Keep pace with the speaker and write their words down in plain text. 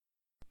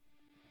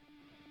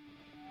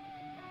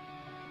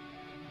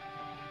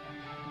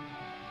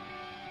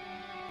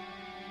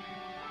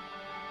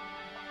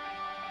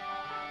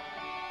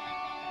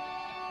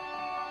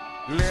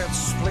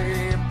Let's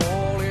play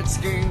ball, it's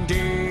game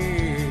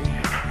day.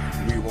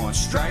 We want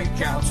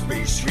strikeouts,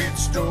 base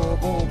hits,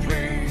 double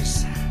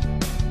plays.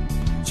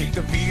 Take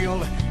the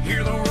field,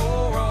 hear the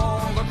roar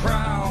of the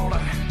crowd.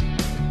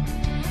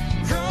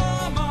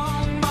 Come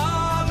on,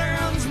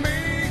 Marlins,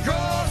 make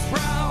us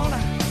proud.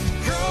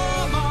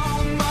 Come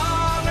on,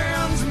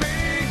 Marlins,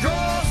 make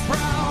us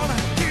proud.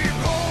 Keep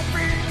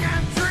hoping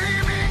and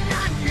dreaming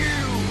and you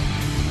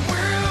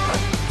will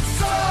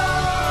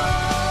soar.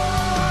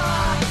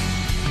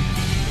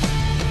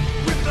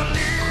 With a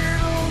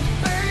little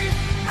faith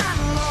and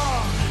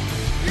love,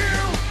 you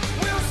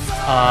will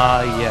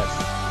soar. Yes.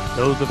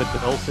 Those are the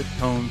dulcet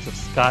tones of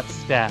Scott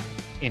Stapp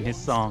in his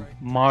song,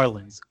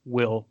 Marlins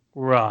Will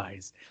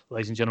Rise.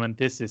 Ladies and gentlemen,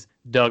 this is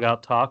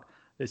Dugout Talk.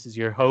 This is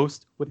your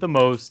host with the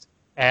most,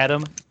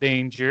 Adam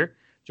Danger,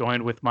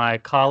 joined with my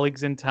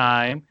colleagues in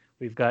time.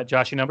 We've got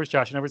Joshy Numbers.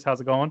 Joshy Numbers,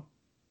 how's it going?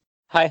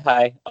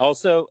 Hi.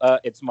 Also,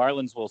 it's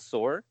Marlins Will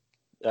Soar.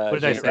 What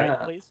did I say? Right,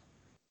 please?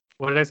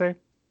 What did I say?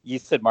 You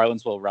said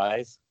Marlins Will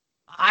Rise.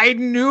 I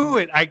knew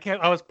it.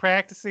 I was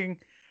practicing,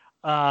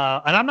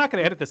 and I'm not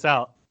going to edit this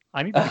out.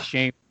 I need to be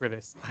shamed for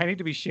this. I need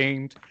to be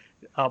shamed.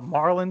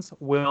 Marlins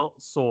Will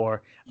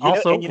Soar. I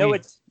was going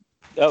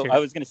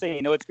to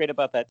say, what's great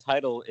about that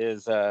title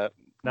is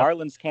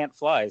Marlins can't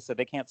fly, so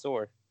they can't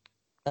soar.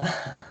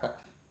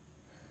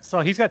 So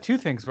he's got two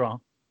things wrong.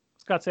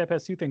 Scott Stapp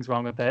has two things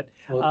wrong with that.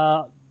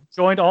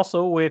 Joined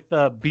also with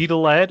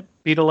Beetle Ed.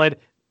 Beetle Ed,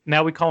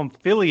 now we call him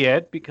Philly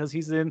Ed because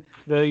he's in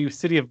the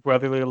city of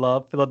brotherly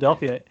love,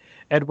 Philadelphia.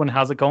 Edwin,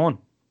 how's it going?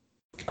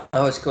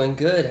 Oh, it's going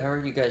good. How are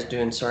you guys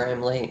doing? Sorry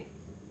I'm late.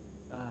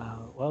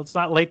 Well, it's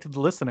not late to the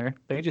listener.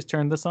 They just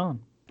turned this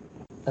on.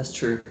 That's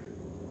true.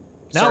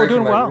 Now Sorry we're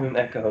doing for my well. room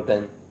echo,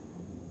 then.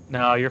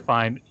 No, you're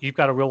fine. You've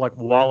got a real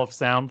wall of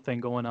sound thing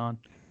going on.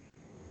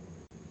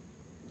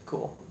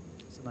 Cool.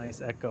 It's a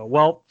nice echo.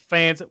 Well,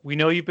 fans, we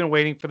know you've been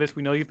waiting for this.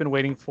 We know you've been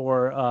waiting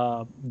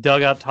for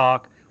Dugout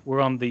Talk.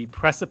 We're on the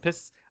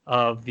precipice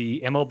of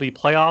the MLB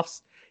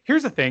playoffs.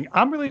 Here's the thing.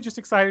 I'm really just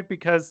excited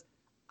because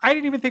I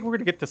didn't even think we were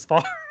going to get this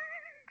far.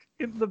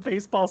 In the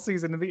baseball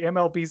season, in the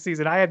MLB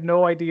season, I had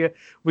no idea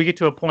we get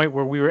to a point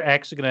where we were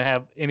actually going to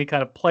have any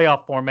kind of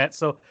playoff format.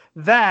 So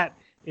that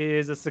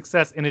is a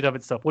success in and of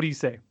itself. What do you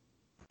say?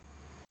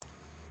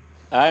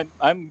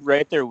 I'm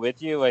right there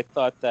with you. I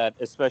thought that,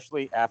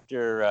 especially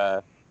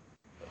after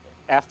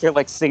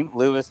St.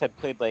 Louis had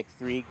played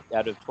 3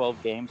 out of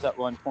 12 games at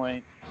one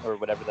point, or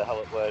whatever the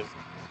hell it was,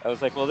 I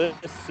was like, well, this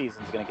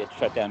season's going to get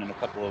shut down in a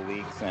couple of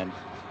weeks, and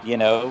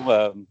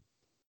the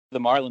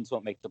Marlins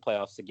won't make the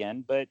playoffs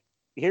again, but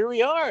here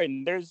we are,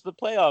 and there's the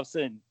playoffs,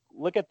 and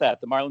look at that.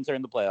 The Marlins are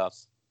in the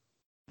playoffs.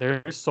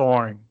 They're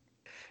soaring.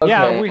 Okay,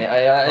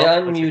 Yeah, I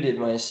unmuted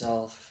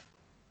myself.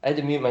 I had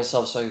to mute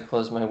myself so I could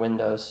close my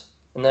windows.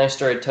 And then I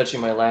started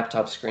touching my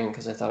laptop screen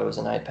because I thought it was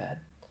an iPad.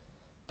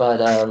 But,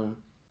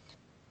 I'm,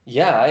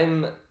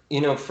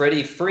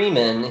 Freddie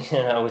Freeman,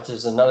 which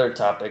is another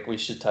topic we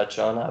should touch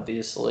on,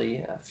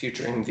 obviously.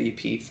 Future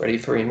MVP Freddie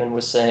Freeman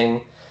was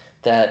saying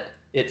that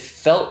it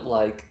felt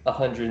like a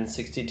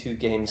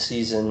 162-game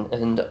season,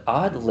 and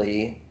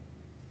oddly,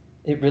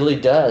 it really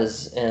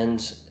does.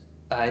 And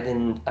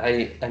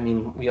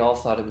we all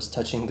thought it was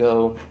touch and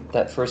go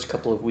that first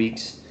couple of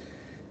weeks.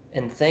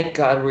 And thank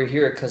God we're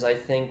here, because I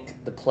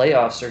think the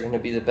playoffs are going to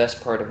be the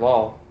best part of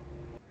all.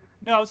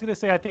 No, I was going to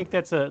say, I think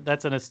that's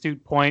an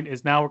astute point,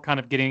 is now we're kind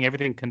of getting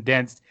everything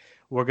condensed.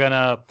 We're going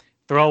to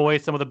throw away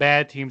some of the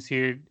bad teams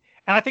here. And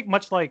I think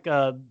much like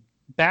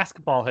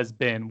basketball has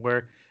been,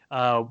 where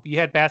you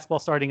had basketball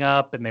starting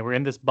up and they were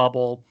in this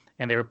bubble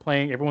and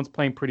everyone's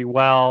playing pretty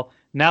well.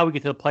 Now we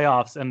get to the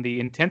playoffs and the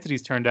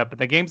intensity's turned up, but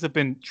the games have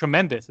been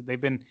tremendous.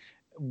 They've been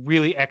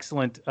really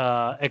excellent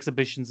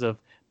exhibitions of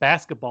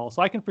basketball.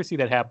 So I can foresee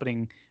that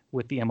happening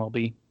with the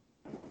MLB.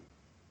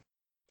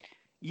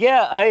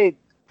 Yeah, I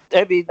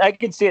mean, I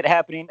can see it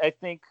happening. I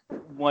think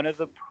one of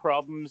the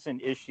problems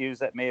and issues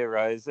that may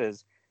arise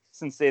is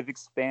since they've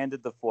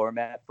expanded the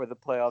format for the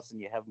playoffs and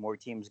you have more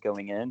teams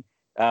going in,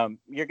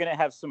 you're going to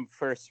have some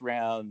first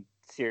round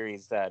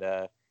series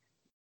that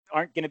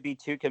aren't going to be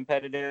too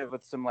competitive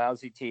with some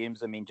lousy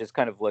teams. I mean, just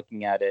kind of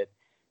looking at it,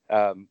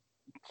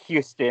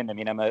 Houston, I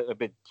mean, I'm a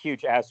big,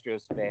 huge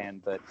Astros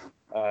fan, but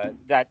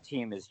that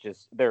team is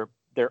just, they're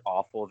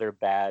awful. They're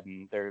bad,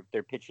 and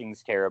their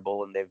pitching's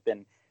terrible, and they've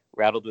been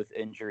rattled with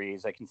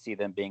injuries. I can see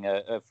them being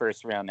a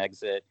first round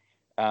exit.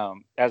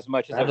 As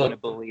much as I want to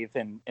believe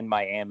in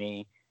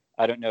Miami,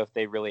 I don't know if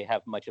they really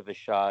have much of a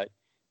shot.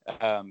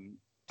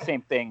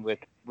 Same thing with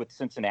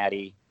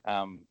Cincinnati.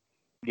 I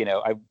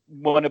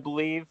want to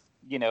believe,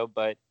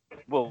 but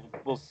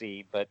we'll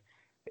see. But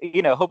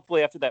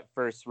hopefully after that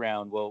first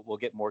round, we'll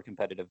get more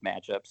competitive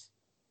matchups.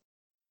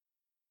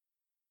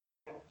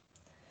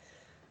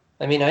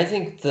 I mean, I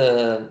think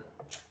the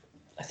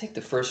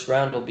first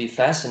round will be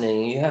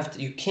fascinating.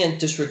 You can't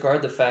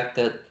disregard the fact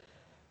that,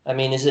 I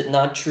mean, is it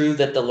not true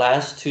that the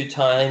last 2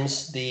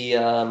 times the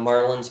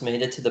Marlins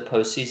made it to the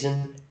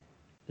postseason,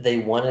 they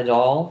won it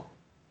all?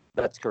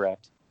 That's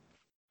correct.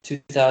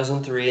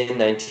 2003 and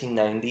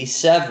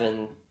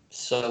 1997.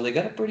 So they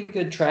got a pretty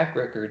good track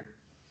record.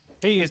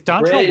 Hey, is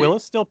Dontrell Braves-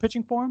 Willis still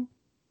pitching for him?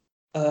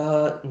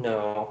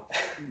 No.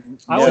 I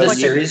Is would that a like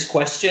to- serious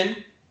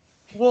question?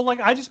 Well, like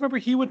I just remember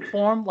he would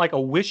form like a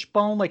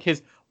wishbone, like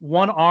his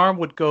one arm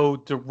would go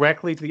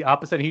directly to the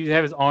opposite. And he'd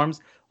have his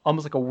arms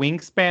almost like a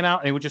wingspan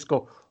out, and he would just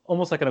go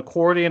almost like an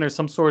accordion or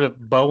some sort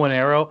of bow and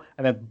arrow,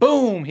 and then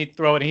boom, he'd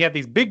throw it. And he had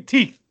these big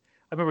teeth.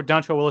 I remember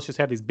Dontrell Willis just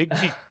had these big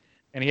teeth,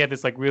 and he had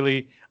this like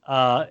really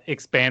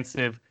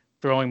expansive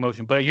throwing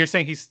motion. But you're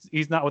saying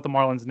he's not with the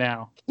Marlins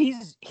now?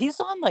 He's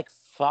on like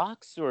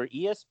Fox or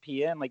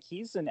ESPN. Like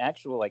he's an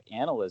actual like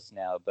analyst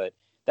now. But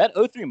that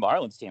 03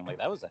 Marlins team, like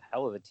that was a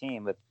hell of a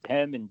team with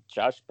him and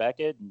Josh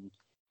Beckett and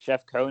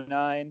Jeff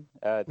Conine,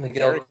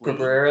 Miguel Derek Lee.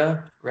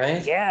 Cabrera,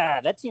 right? Yeah,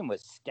 that team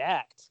was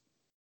stacked.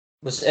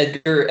 Was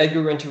Edgar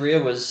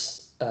Renteria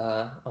was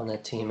on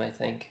that team, I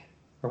think,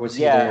 or was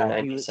he Yeah, there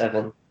in he was-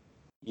 '97?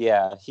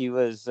 Yeah, he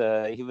was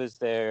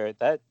there.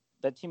 That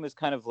team was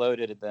kind of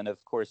loaded, and then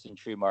of course in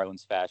true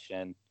Marlins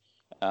fashion,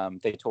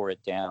 they tore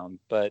it down.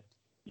 But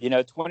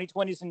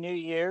 2020 is a new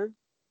year.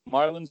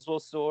 Marlins will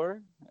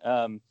soar.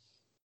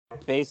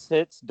 Base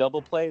hits,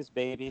 double plays,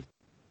 baby.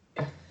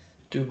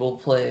 Double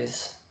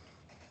plays.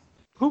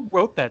 Who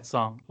wrote that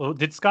song? Well,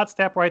 did Scott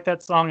Stapp write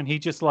that song and he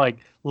just like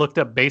looked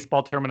up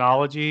baseball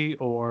terminology,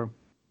 or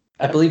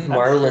I believe I'm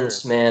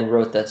Marlins sure. Man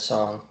wrote that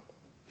song.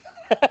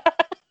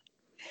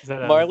 is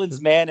that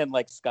Marlins man and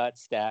like Scott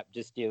Stapp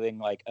just doing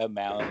like a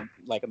mountain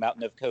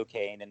of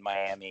cocaine in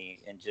Miami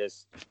and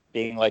just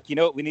being like, you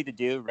know what we need to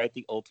do? Write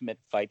the ultimate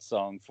fight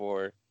song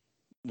for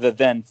the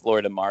then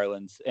Florida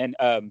Marlins. And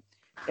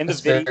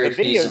That's very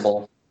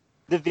feasible.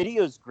 the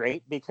video's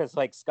great because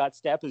like Scott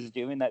Stapp is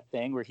doing that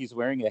thing where he's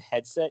wearing a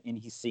headset and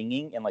he's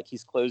singing and like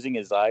he's closing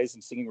his eyes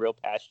and singing real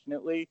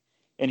passionately,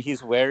 and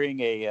he's wearing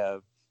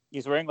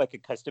like a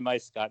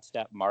customized Scott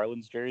Stapp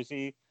Marlins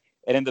jersey,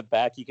 and in the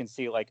back you can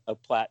see like a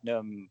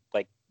platinum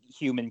like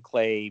Human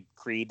Clay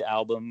Creed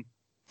album,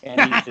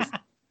 and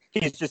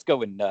he's just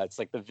going nuts.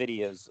 Like the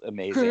video's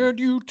amazing. Can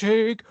you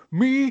take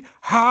me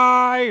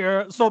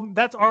higher? So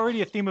that's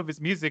already a theme of his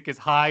music, is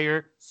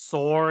higher,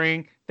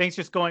 soaring, things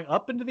just going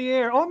up into the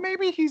air. Or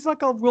maybe he's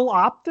like a real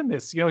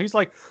optimist. He's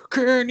like,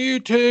 can you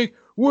take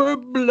where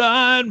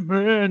blind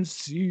men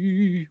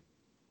see?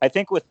 I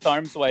think With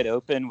Arms Wide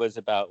Open was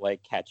about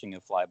like catching a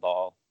fly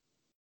ball.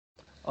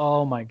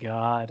 Oh my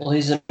God. Well,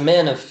 he's a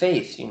man of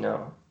faith,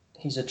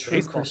 He's a true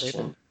Baseball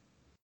Christian.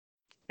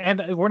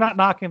 And we're not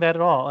knocking that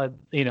at all.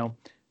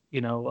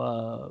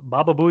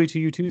 Baba Booey to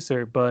you too,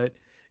 sir. But,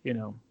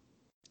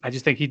 I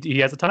just think he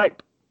has a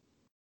type.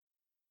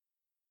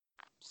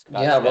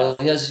 Scott Yeah, Stapp. well,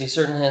 he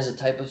certainly has a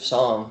type of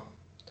song.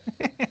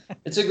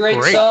 It's a great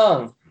Great.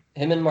 song.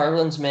 Him and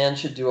Marlins Man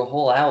should do a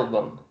whole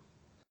album.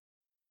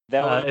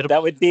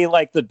 That would be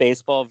like the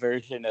baseball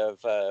version of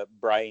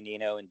Brian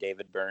Eno and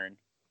David Byrne.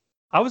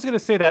 I was going to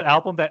say that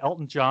album that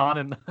Elton John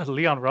and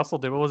Leon Russell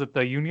did. What was it?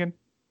 The Union?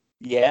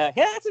 Yeah,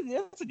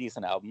 that's a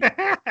decent album.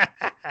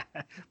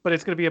 But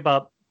it's going to be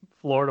about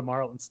Florida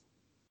Marlins.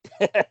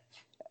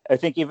 I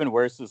think even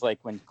worse is like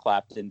when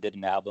Clapton did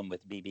an album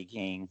with B.B.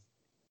 King.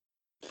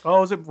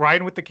 Oh, is it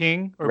Riding with the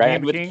King? Or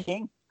Riding Being with the King?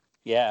 King?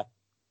 Yeah.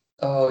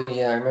 Oh,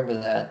 yeah, I remember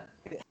that.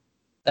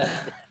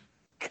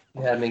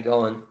 You had me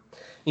going.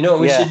 You know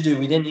what we Yeah. should do?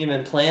 We didn't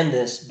even plan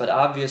this, but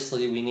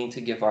obviously we need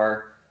to give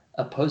our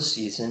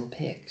postseason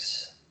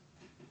picks.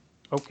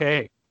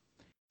 Okay.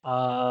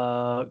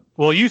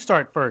 Well, you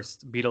start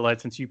first, Beetlelite,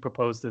 since you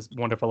proposed this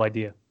wonderful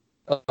idea.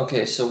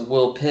 Okay, so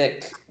we'll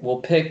pick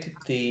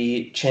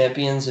the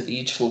champions of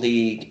each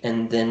league,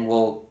 and then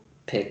we'll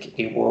pick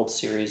a World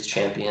Series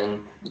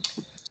champion.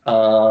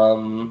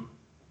 I'm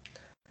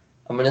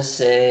gonna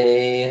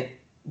say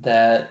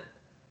that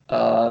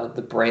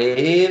the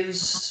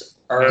Braves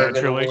are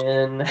gonna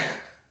win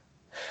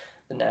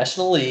the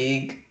National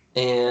League,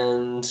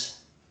 and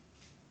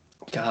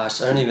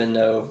gosh, I don't even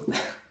know.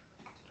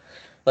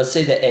 Let's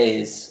say the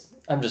A's.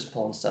 I'm just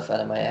pulling stuff out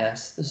of my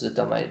ass. This is a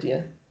dumb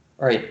idea.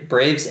 All right,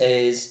 Braves,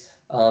 A's.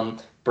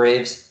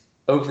 Braves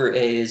over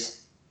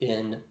A's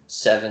in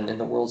 7 in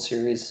the World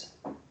Series.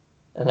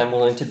 And I'm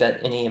willing to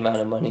bet any amount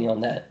of money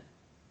on that.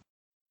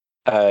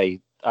 I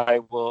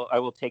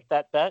will take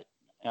that bet.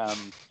 I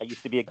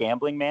used to be a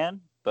gambling man,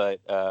 but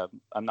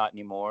I'm not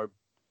anymore.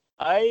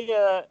 I'm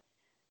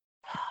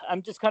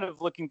just kind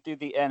of looking through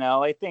the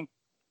NL. I think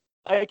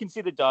I can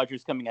see the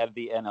Dodgers coming out of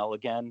the NL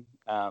again.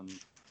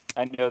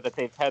 I know that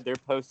they've had their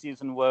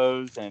postseason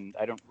woes, and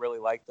I don't really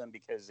like them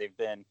because they've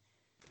been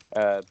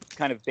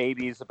kind of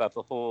babies about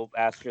the whole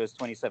Astros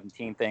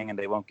 2017 thing, and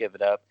they won't give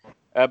it up.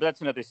 But that's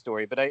another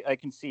story. But I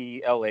can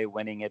see LA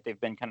winning it. They've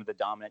been kind of the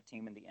dominant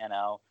team in the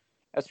NL.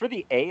 As for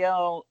the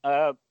AL,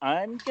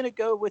 I'm going to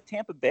go with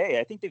Tampa Bay.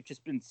 I think they've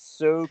just been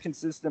so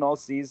consistent all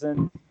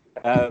season.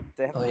 They have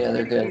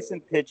they're good.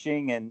 decent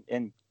pitching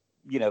and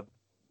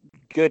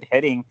good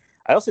hitting.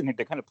 I also think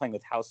they're kind of playing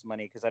with house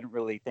money because I don't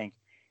really think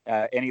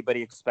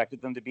anybody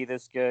expected them to be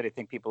this good. I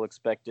think people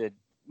expected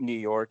New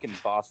York and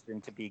Boston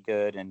to be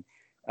good, and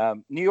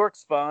New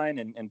York's fine,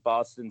 and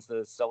Boston's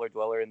the cellar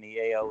dweller in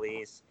the AL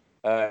East.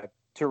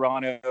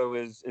 Toronto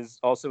is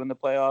also in the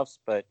playoffs,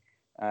 but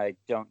I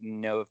don't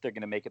know if they're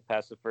going to make it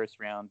past the first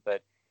round.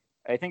 But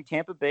I think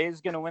Tampa Bay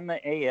is going to win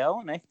the AL,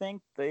 and I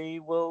think they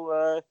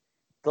will.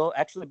 They'll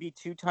actually be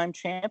 2-time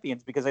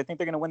champions because I think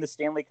they're going to win the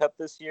Stanley Cup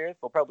this year.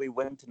 They'll probably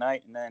win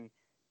tonight, and then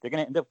they're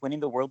going to end up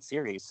winning the World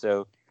Series.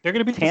 So They're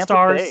going to beat the Tampa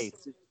Stars. Bay.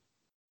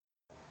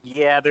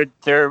 Yeah,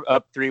 they're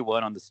up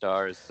 3-1 on the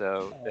Stars.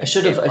 So I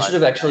should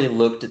have actually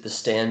looked at the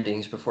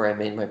standings before I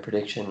made my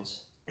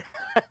predictions.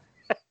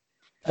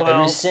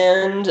 Well-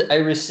 I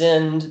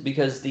rescind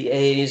because the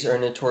A's are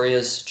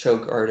notorious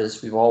choke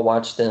artists. We've all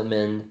watched them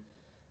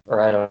or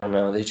I don't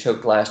know, they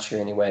choked last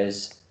year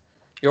anyways.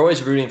 You're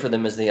always rooting for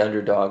them as the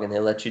underdog, and they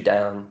let you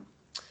down.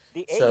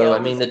 So, I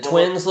mean, the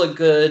Twins look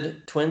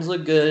good. Twins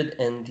look good,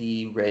 and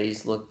the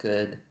Rays look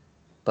good.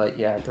 But,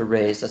 yeah, the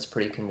Rays, that's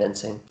pretty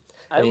convincing.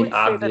 I mean,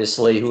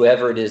 obviously,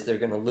 whoever it is, they're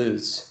going to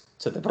lose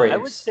to the Braves. I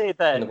would say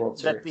that, in the World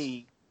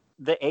Series.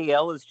 the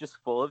AL is just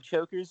full of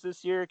chokers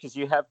this year because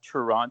you have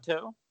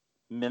Toronto,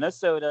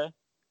 Minnesota,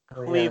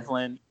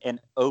 Cleveland, and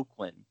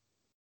Oakland.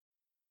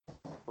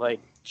 Like,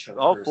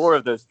 all four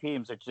of those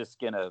teams are just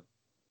going to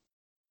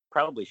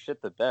probably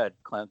shit the bed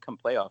come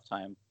playoff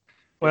time.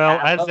 Well,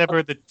 as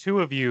ever, the two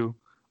of you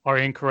are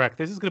incorrect.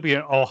 This is going to be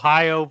an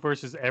Ohio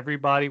versus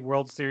everybody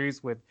World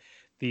Series with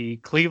the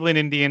Cleveland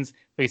Indians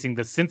facing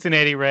the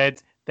Cincinnati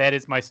Reds. That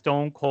is my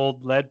stone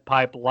cold lead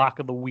pipe lock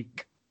of the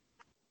week.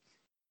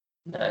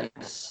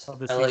 Nice.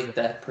 I like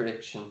that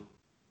prediction.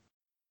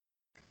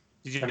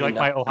 Did you like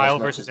my Ohio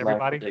versus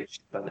everybody?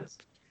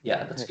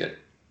 Yeah, that's good.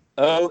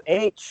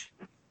 O-H.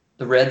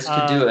 The Reds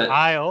could do it.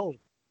 I-O.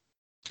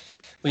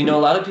 Well, a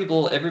lot of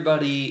people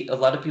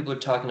are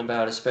talking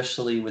about,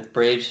 especially with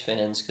Braves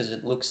fans, because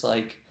it looks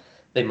like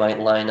they might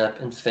line up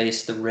and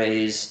face the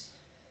Rays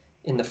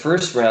in the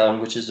first round,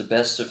 which is a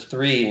best of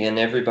 3, and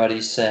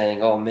everybody's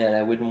saying, "Oh man,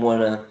 I wouldn't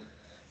want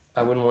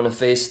to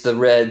face the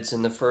Reds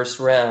in the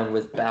first round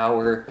with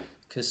Bauer,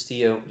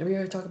 Castillo." Did we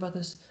already talk about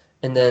this?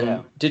 And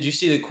then, Did you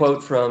see the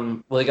quote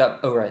from? Well, they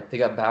got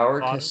Bauer,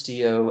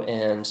 Castillo,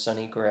 and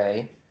Sonny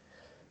Gray,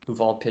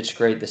 who've all pitched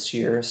great this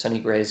year. Sonny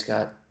Gray's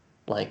got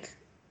like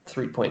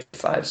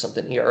 3.5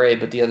 something ERA,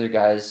 but the other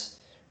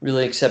guy's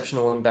really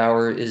exceptional, and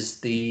Bauer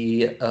is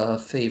the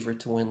favorite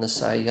to win the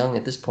Cy Young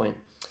at this point.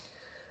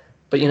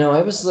 But,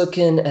 I was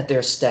looking at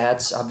their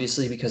stats,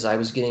 obviously, because I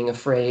was getting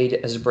afraid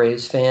as a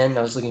Braves fan.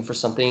 I was looking for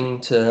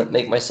something to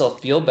make myself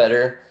feel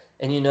better.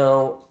 And,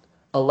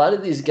 a lot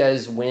of these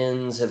guys'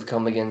 wins have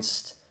come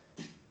against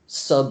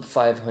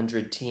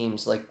sub-500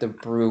 teams like the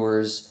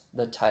Brewers,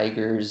 the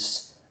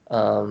Tigers,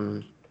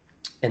 and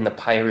the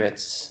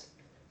Pirates.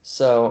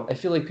 So I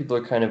feel like people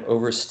are kind of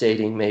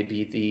overstating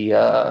maybe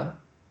the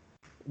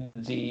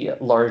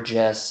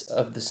largesse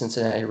of the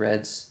Cincinnati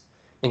Reds.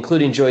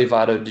 Including Joey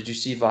Votto. Did you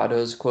see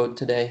Votto's quote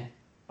today?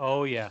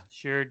 Oh, yeah,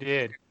 sure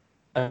did.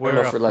 I don't know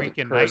if we're allowed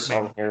to curse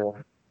on here.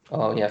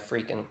 Oh, yeah,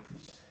 freaking.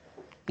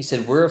 He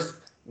said, we're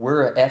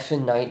a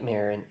effing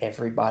nightmare, and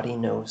everybody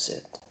knows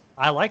it.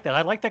 I like that.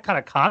 I like that kind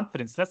of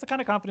confidence. That's the kind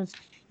of confidence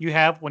you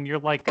have when you're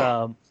like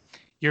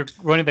you're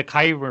running the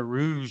Khmer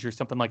Rouge or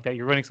something like that.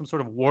 You're running some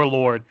sort of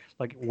warlord.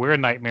 Like, we're a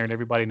nightmare, and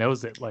everybody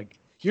knows it. Like,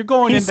 you're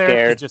going in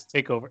there to just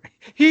take over.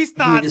 He's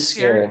not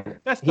scared.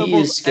 He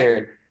is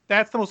scared.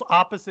 That's the most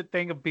opposite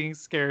thing of being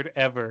scared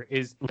ever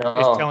is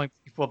telling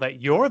people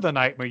that you're the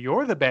nightmare,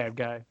 you're the bad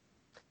guy.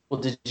 Well,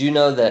 did you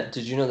know that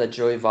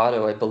Joey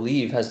Votto, I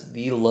believe, has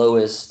the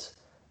lowest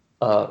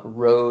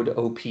road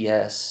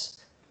OPS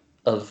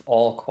of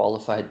all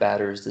qualified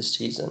batters this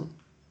season?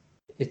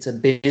 It's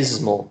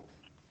abysmal,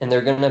 and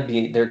they're gonna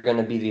be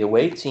the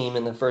away team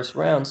in the first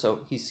round.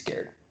 So he's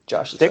scared.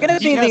 Josh, they're gonna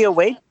be the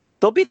away.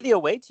 They'll be the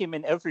away team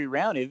in every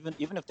round,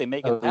 even if they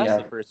make it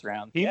past the first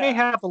round. He may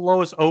have the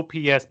lowest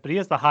OPS, but he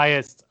has the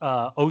highest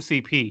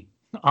OCP,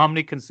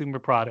 Omni Consumer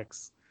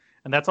Products,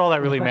 and that's all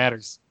that really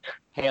matters.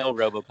 Hail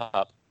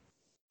RoboCop.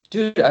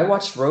 Dude, I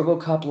watched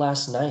RoboCop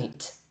last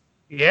night.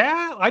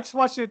 Yeah, I just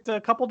watched it a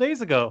couple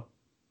days ago.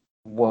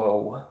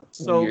 Whoa,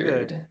 so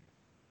weird. Good.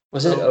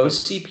 Was it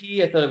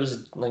OCP? I thought it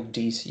was like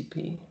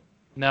DCP.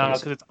 No,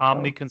 because it's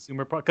Omni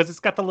Consumer Product. Because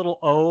it's got the little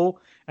O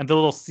and the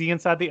little C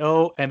inside the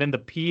O, and then the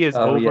P is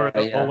over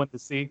the O and the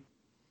C.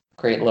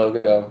 Great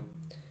logo.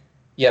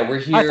 Yeah, we're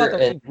here,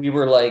 and we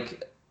were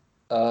like,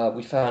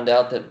 we found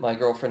out that my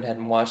girlfriend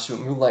hadn't watched it,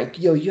 and we were like,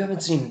 yo, you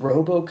haven't seen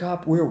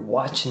RoboCop? We're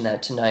watching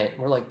that tonight. And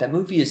we're like, that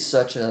movie is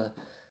such a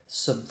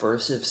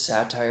subversive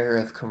satire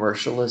of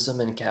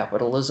commercialism and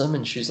capitalism,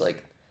 and she's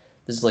like,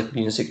 this is like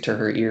music to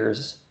her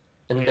ears.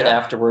 And then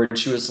afterwards,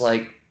 she was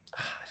like,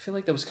 I feel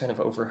like that was kind of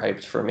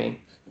overhyped for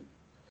me.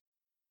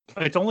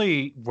 It's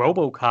only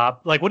RoboCop.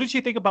 Like, what did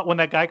you think about when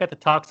that guy got the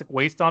toxic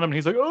waste on him? And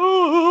he's like,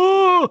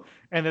 oh,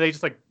 and then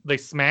they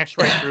smash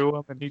right through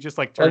him, and he just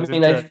like turns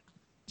into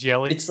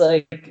jelly. It's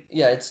like,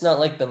 it's not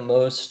like the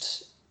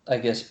most, I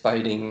guess,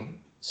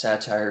 biting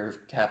satire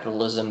of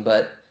capitalism,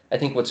 but I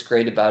think what's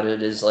great about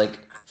it is like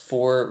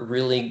 4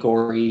 really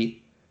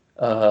gory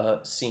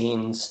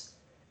scenes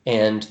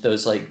and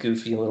those like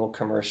goofy little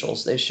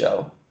commercials they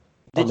show.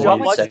 Did y'all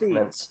watch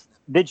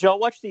Did y'all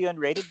watch the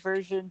unrated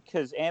version?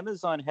 Because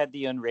Amazon had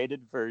the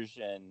unrated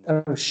version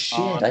Oh shit!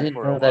 on I didn't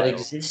for a know that while.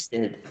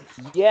 existed.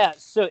 Yeah,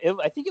 so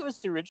I think it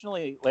was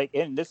originally like,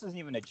 and this isn't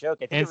even a joke.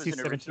 I think it was an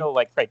NC-17? original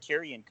like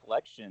Criterion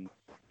collection,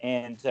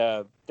 and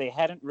they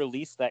hadn't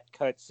released that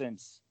cut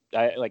since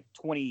like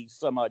 20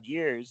 some odd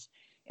years,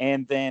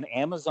 and then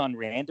Amazon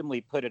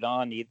randomly put it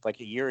on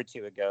like a year or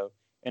two ago,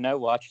 and I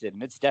watched it,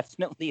 and it's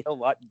definitely a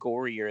lot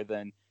gorier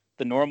than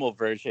the normal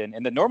version,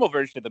 and the normal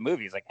version of the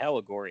movie is like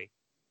hella gory.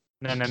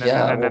 No, no, no,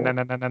 Yeah, no, no, well-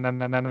 no, no, no, no,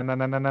 no, no, no,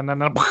 no, no, no, no,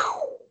 no.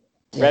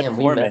 Red Damn,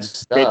 we Foreman,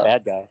 messed great up.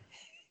 bad guy.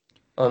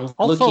 I'm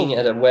Also- looking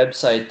at a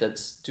website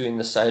that's doing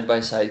the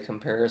side-by-side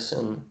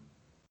comparison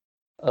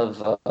of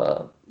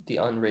the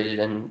unrated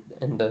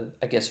and the,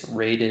 I guess,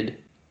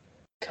 rated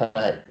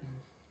cut.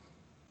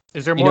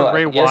 Is there You more know,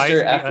 Ray Wise?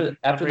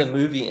 after the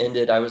movie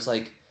ended, I was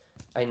like,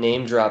 I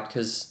name dropped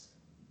because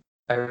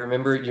I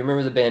remember. You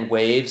remember the band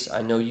Waves?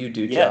 I know you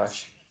do,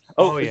 Yes. Josh.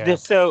 Oh, yeah.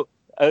 So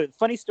a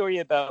funny story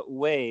about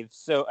Wave.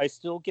 So I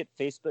still get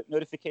Facebook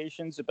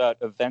notifications about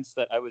events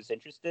that I was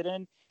interested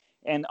in.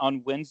 And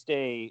on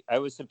Wednesday, I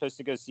was supposed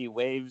to go see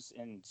Waves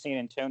in San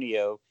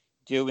Antonio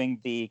doing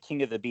the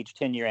King of the Beach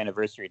 10-year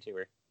anniversary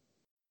tour.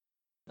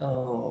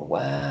 Oh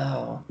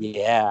wow.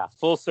 Yeah,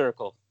 full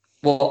circle.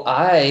 Well,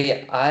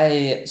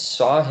 I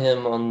saw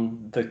him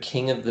on the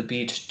King of the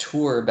Beach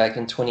tour back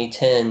in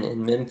 2010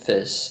 in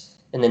Memphis,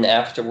 and then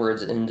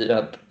afterwards ended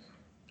up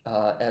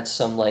at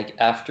some like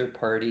after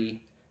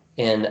party,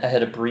 and I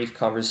had a brief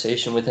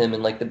conversation with him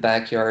in like the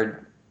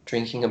backyard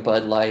drinking a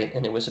Bud Light,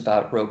 and it was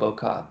about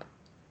RoboCop.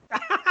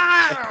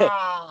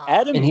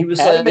 Adam, And he was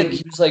Adam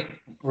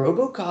like,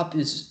 RoboCop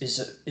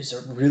is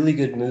a really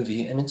good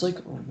movie, and it's like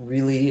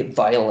really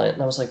violent.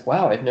 And I was like,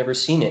 wow, I've never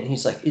seen it. And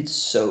he's like, it's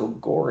so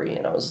gory.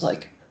 And I was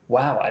like,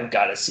 wow, I've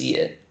got to see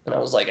it. And I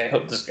was like, I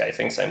hope this guy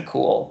thinks I'm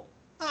cool.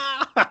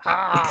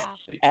 Adam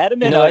You and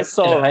know, I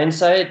saw in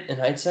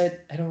hindsight,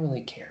 I don't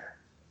really care.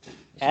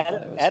 I thought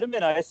it was- Adam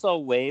and I saw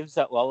Waves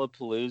at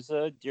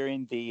Lollapalooza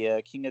during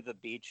the King of the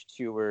Beach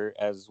tour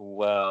as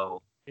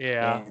well.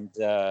 Yeah.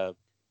 And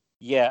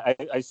yeah,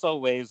 I saw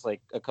Waves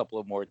like a couple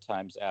of more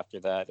times after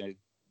that. And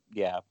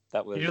yeah,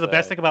 that was. You know the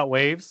best thing about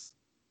Waves?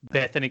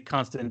 Bethany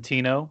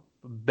Constantino,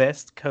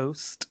 Best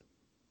Coast.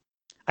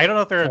 I don't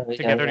know if they're Oh, yeah,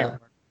 together yeah.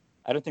 anymore.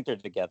 I don't think they're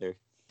together.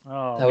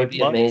 Oh, That would we'd be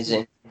love-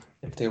 amazing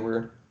if they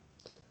were.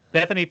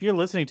 Bethany, if you're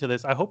listening to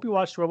this, I hope you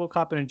watched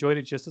RoboCop and enjoyed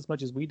it just as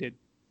much as we did.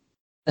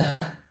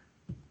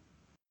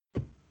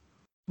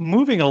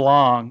 Moving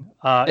along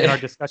in our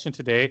discussion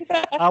today,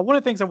 one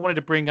of the things I wanted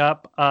to bring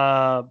up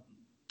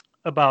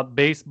about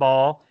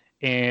baseball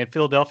and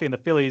Philadelphia and the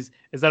Phillies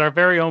is that our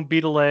very own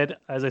Beetle-Ed,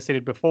 as I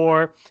stated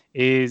before,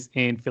 is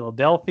in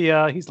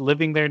Philadelphia. He's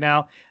living there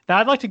now. Now,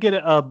 I'd like to get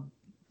a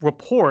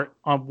report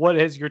on what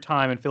has your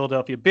time in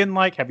Philadelphia been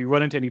like. Have you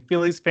run into any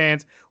Phillies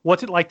fans?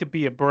 What's it like to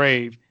be a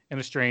Brave in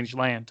a strange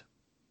land?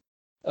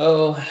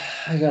 Oh,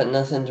 I got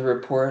nothing to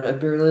report. I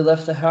barely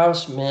left the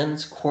house, man.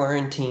 It's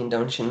quarantine,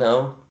 don't you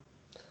know?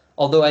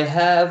 Although I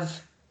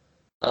have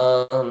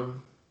left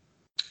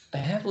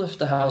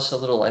the house a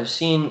little. I've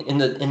seen in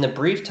the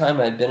brief time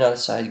I've been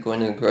outside going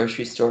to the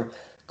grocery store,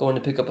 going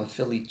to pick up a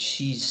Philly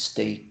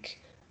cheesesteak.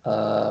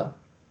 I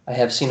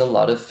have seen a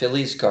lot of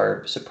Phillies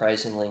garb,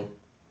 surprisingly,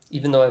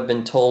 even though I've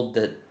been told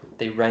that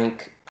they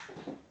rank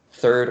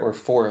third or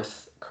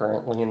fourth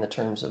currently in the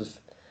terms of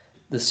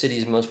the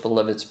city's most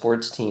beloved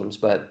sports teams.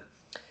 But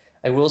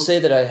I will say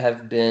that I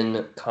have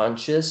been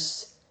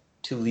conscious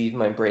to leave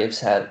my Braves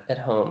hat at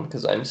home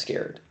because I'm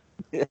scared.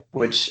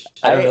 Which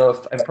I don't know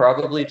if I'm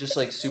probably just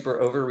like super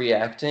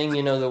overreacting,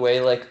 you know, the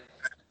way like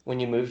when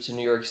you move to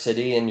New York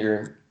City and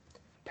your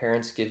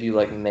parents give you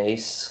like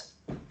mace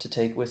to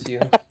take with you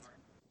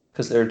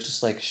because they're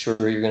just like sure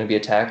you're going to be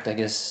attacked. I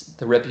guess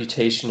the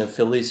reputation of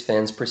Phillies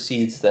fans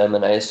precedes them,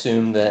 and I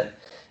assume that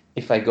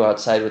if I go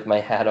outside with my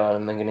hat on,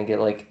 I'm going to get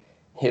like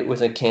hit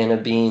with a can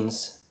of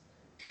beans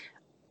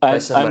by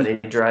somebody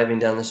driving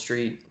down the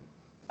street.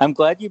 I'm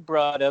glad you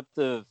brought up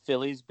the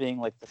Phillies being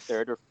like the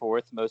third or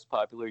fourth most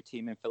popular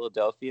team in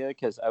Philadelphia,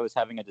 because I was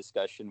having a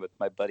discussion with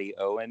my buddy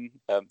Owen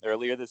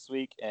earlier this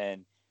week,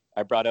 and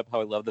I brought up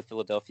how I love the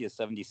Philadelphia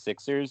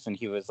 76ers, and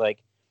he was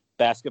like,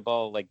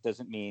 basketball like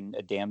doesn't mean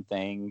a damn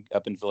thing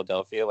up in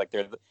Philadelphia. Like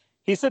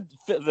he said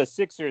the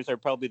Sixers are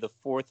probably the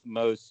fourth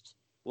most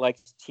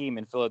liked team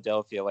in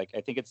Philadelphia. Like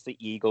I think it's the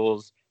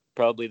Eagles,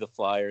 probably the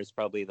Flyers,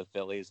 probably the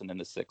Phillies, and then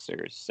the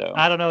Sixers. So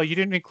I don't know. You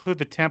didn't include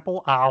the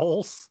Temple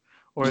Owls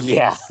or the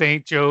Yeah.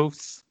 St.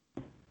 Joe's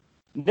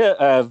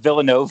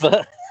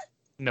Villanova.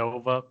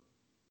 Nova.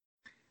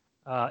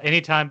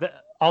 Anytime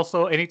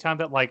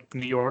that like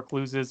New York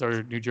loses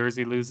or New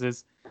Jersey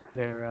loses,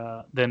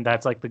 then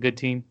that's like the good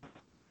team.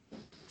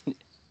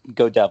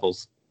 Go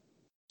Devils.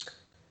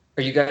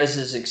 Are you guys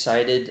as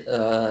excited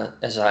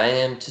as I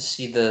am to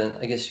see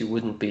I guess you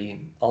wouldn't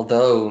be,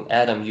 although,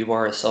 Adam, you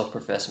are a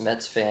self-professed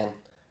Mets fan.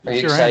 Are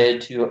you Sure am.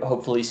 excited to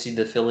hopefully see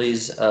the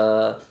Phillies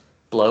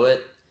blow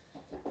it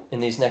in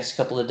these next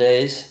couple of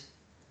days?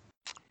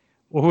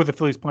 Well, who are the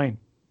Phillies playing?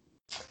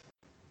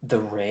 The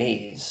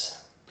Rays.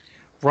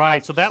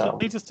 Right. So that So-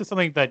 leads us to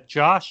something that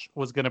Josh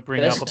was going to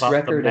bring Best up about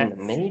record the in Mets.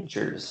 the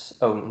majors.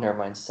 Oh, never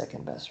mind.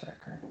 Second best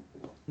record.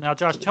 Now,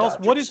 Josh, For the tell us,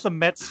 what is Dodgers. the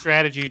Mets'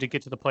 strategy to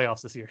get to the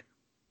playoffs this year?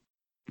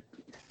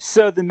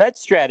 So the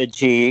Mets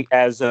strategy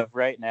as of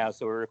right now,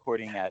 so we're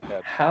recording at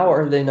How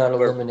are they not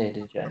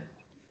eliminated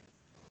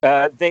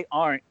yet? they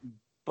aren't,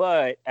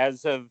 but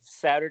as of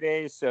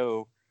Saturday,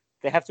 so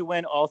they have to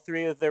win all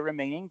 3 of their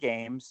remaining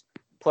games,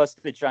 plus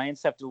the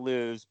Giants have to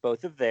lose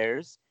both of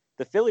theirs,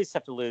 the Phillies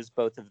have to lose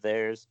both of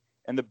theirs,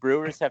 and the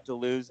Brewers have to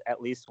lose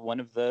at least one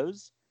of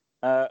those,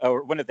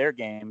 or one of their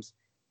games.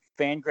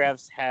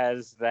 Fangraphs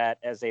has that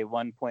as a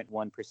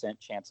 1.1%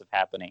 chance of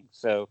happening.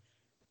 So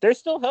there's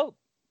still hope.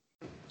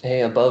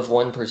 Hey, above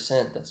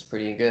 1%. That's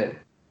pretty good.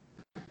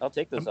 I'll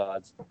take those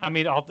odds. I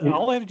mean, all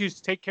they have to do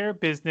is take care of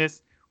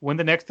business, win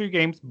the next 3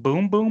 games,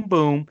 boom, boom,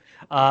 boom.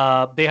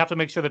 They have to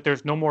make sure that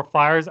there's no more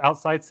fires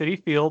outside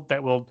Citi Field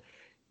that will,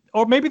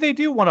 or maybe they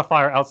do want to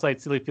fire outside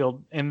Citi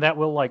Field, and that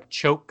will like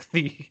choke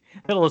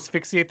that'll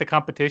asphyxiate the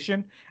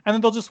competition, and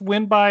then they'll just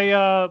win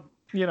by,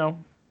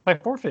 by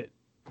forfeit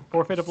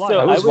of life. So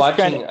I I was was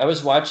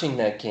trying watching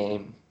that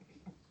game.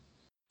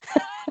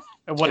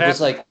 And what It was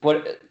happened? like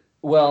what?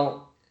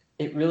 Well,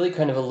 it really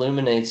kind of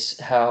illuminates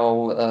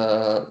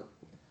how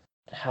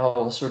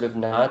sort of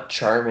not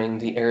charming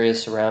the area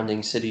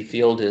surrounding Citi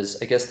Field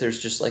is. I guess there's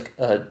just like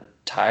a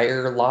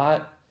tire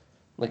lot,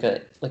 like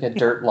a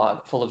dirt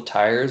lot full of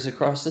tires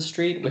across the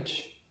street,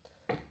 which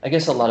I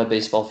guess a lot of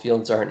baseball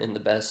fields aren't in the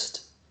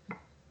best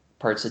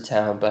parts of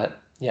town,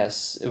 but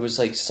yes, it was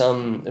like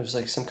some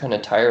kind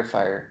of tire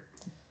fire.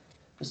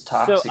 It was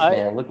toxic,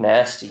 man. It looked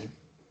nasty.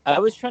 I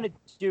was trying to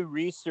do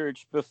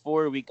research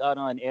before we got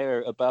on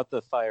air about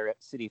the fire at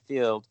Citi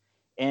Field.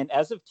 And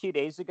as of 2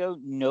 days ago,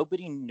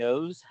 nobody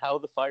knows how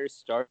the fire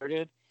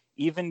started.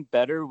 Even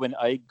better, when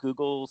I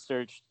Google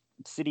searched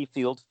Citi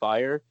Field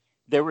fire,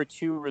 there were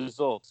 2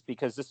 results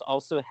because this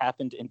also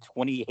happened in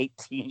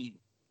 2018.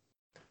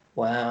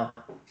 Wow.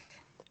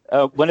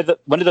 One of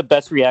the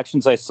best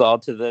reactions I saw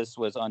to this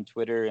was on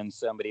Twitter, and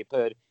somebody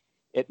put,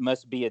 "It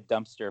must be a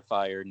dumpster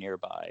fire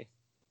nearby."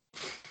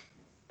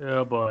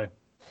 Oh boy.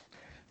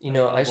 You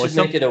know, Well, we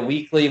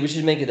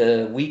should make it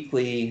a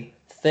weekly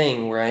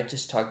thing where I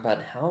just talk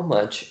about how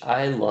much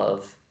I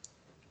love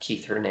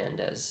Keith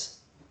Hernandez.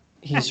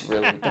 He's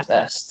really the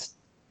best.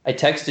 I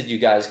texted you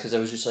guys because I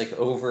was just like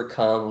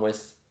overcome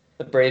with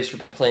the Braves were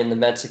playing the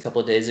Mets a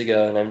couple of days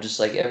ago, and I'm just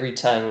like every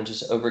time I'm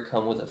just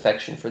overcome with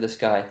affection for this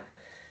guy.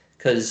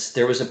 Because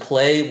there was a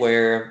play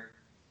where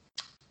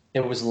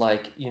it was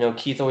like,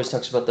 Keith always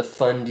talks about the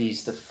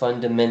fundies, the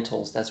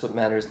fundamentals. That's what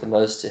matters the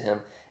most to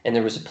him. And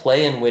there was a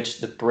play in which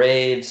the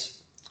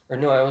Braves, or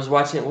no, I was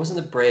watching, it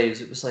wasn't the Braves,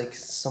 it was like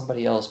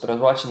somebody else, but I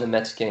was watching the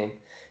Mets game,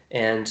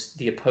 and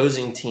the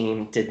opposing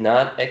team did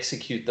not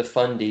execute the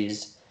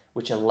fundies,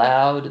 which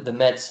allowed the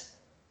Mets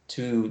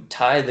to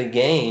tie the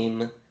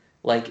game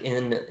like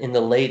in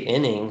the late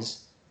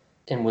innings.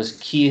 And was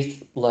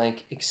Keith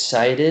like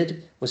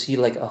excited? Was he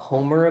like a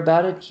homer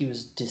about it? He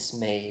was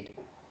dismayed.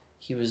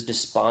 He was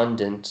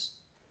despondent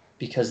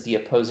because the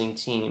opposing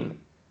team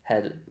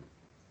had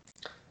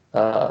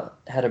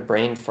a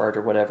brain fart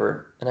or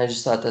whatever. And I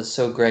just thought that's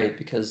so great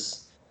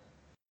because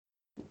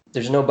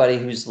there's nobody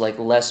who's like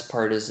less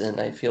partisan,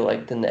 I feel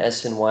like, than the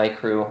SNY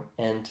crew.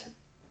 And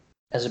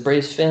as a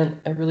Braves fan,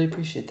 I really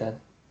appreciate that.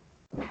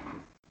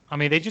 I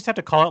mean, they just have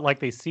to call it like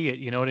they see it.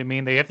 You know what I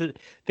mean?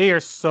 They are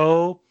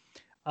so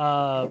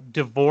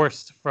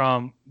divorced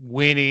from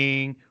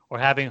winning or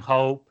having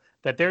hope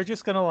that they're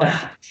just gonna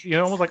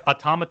almost like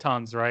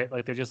automatons, right?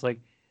 Like they're just like,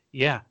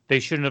 yeah, they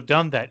shouldn't have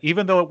done that,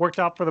 even though it worked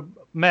out for the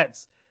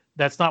Mets.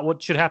 That's not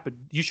what should happen.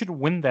 You should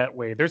win that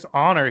way. There's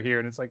honor here,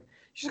 and it's like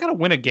you just gotta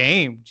win a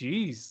game.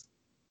 Jeez.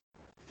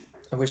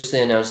 I wish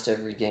they announced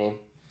every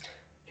game.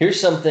 Here's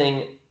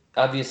something.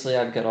 Obviously,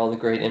 I've got all the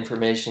great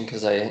information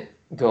because I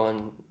go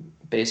on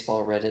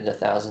baseball Reddit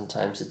 1,000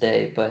 times a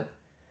day, but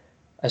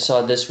I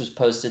saw this was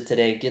posted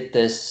today. Get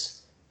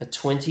this, a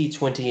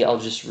 2020, I'll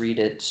just read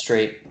it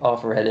straight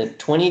off Reddit.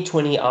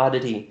 2020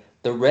 oddity.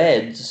 The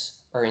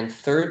Reds are in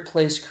 3rd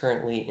place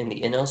currently in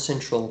the NL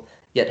Central,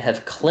 yet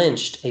have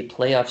clinched a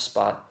playoff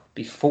spot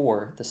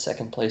before the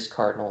 2nd place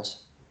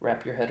Cardinals.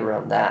 Wrap your head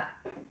around that.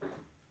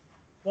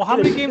 Well, how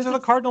many games have the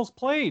Cardinals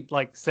played?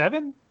 Like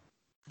 7?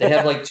 They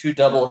have like 2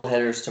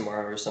 doubleheaders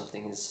tomorrow or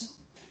something.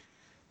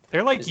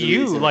 They're like Is the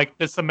you, reason. like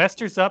the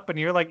semester's up, and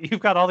you're like, you've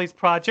got all these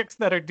projects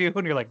that are due,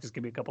 and you're like, just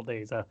give me a couple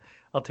days.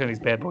 I'll turn these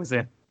bad boys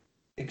in.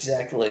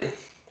 Exactly.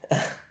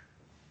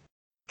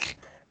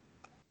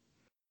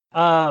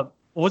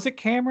 Was it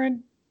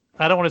Cameron?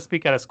 I don't want to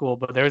speak out of school,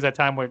 but there was that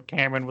time where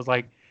Cameron was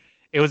like,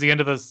 it was the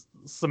end of the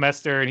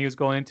semester, and he was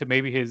going into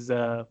maybe his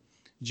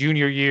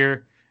junior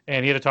year,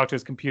 and he had to talk to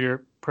his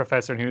computer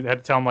professor, and he had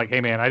to tell him like, hey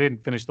man, I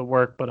didn't finish the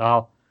work, but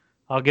I'll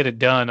get it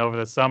done over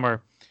the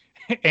summer.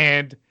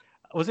 And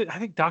was it, I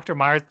think Dr.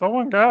 Myers,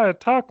 oh my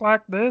God, talk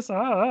like this.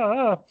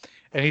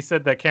 And he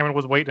said that Cameron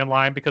was waiting in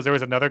line because there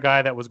was another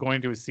guy that was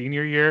going to his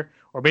senior year,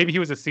 or maybe he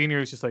was a senior.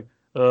 He was just like,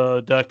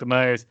 Dr.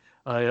 Myers,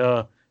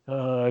 I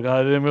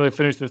didn't really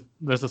finish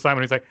this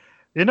assignment. He's like,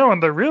 in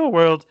the real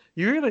world,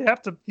 you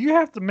have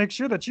to make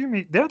sure that you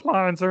meet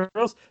deadlines, or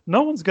else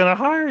no one's gonna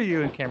hire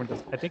you. And Cameron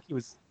does. I think he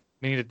was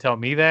meaning to tell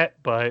me that,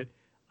 but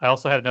I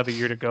also had another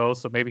year to go,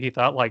 so maybe he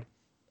thought like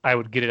I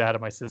would get it out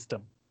of my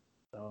system.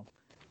 So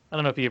I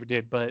don't know if he ever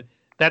did, but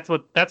that's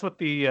what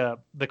the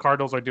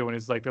Cardinals are doing.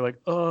 Is like they're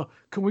like,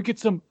 can we get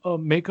some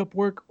makeup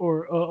work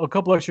or a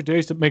couple extra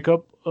days to make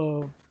up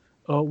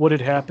what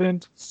had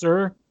happened,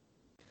 sir?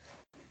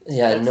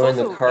 Yeah, That's knowing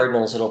the also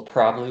Cardinals, it'll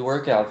probably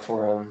work out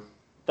for them.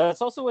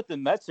 That's also what the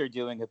Mets are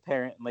doing,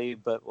 apparently.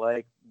 But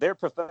like their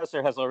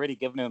professor has already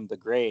given them the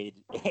grade,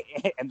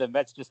 and the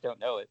Mets just don't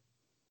know it.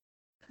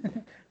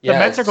 The Yeah,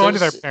 Mets are it's going to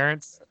their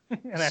parents. And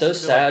so actually, they're like,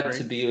 sad "Great."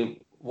 to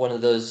be one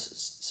of those.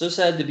 So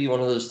sad to be one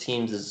of those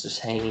teams that's just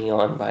hanging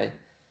on by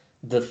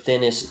the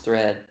thinnest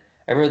thread.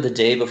 I remember the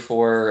day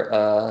before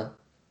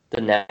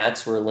the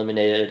Nats were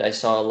eliminated. I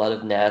saw a lot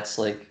of Nats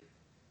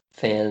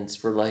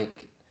fans were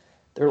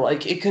they're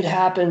like, it could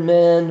happen,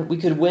 man. We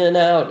could win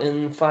out,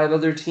 and 5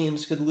 other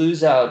teams could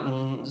lose out,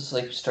 and it's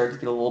like start to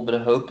get a little bit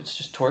of hope. It's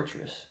just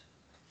torturous.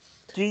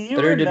 Do you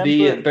Better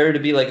to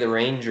be like the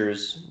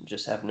Rangers,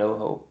 just have no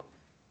hope.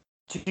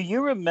 Do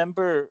you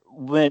remember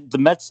when the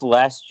Mets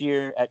last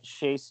year at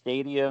Shea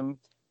Stadium,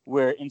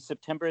 where in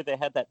September they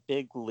had that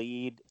big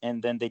lead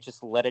and then they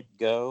just let it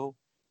go?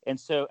 And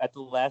so at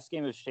the last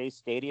game of Shea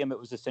Stadium, it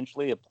was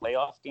essentially a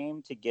playoff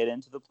game to get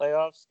into the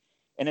playoffs.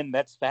 And in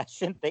Mets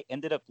fashion, they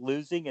ended up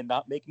losing and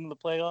not making the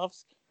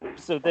playoffs.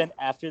 So then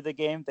after the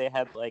game, they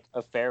had like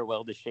a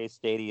farewell to Shea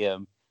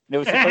Stadium. And it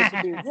was supposed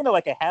to be,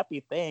 like a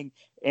happy thing.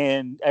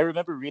 And I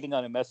remember reading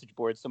on a message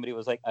board, somebody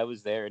was like, I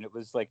was there. And it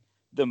was like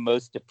the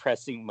most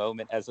depressing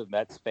moment as a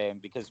Mets fan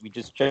because we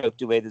just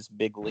choked away this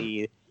big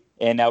lead.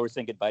 And now we're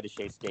saying goodbye to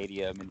Shea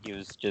Stadium. And he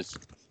was just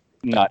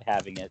not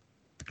having it.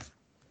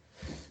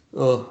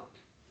 Oh,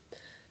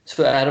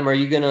 so Adam, are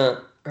you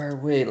gonna? Or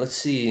wait, let's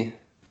see.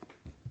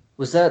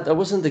 That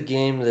wasn't the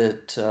game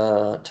that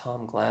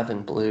Tom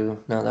Glavine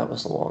blew? No, that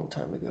was a long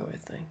time ago, I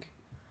think.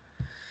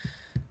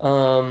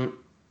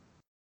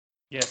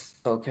 Yes.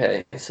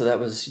 Okay, so that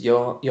was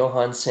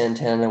Johan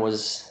Santana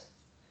was.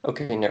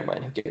 Okay, never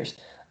mind. Who cares?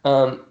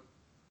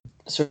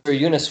 So are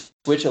you gonna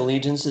switch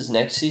allegiances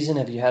next season?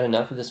 Have you had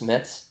enough of this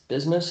Mets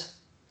business?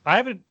 I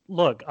haven't.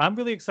 Look, I'm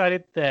really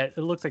excited that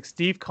it looks like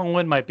Steve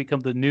Cohen might become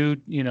the new,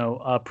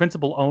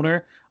 principal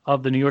owner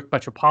of the New York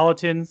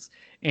Metropolitans.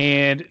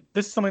 And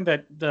this is something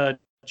that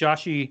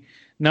Joshy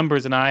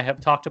Numbers and I have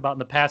talked about in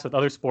the past with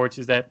other sports,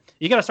 is that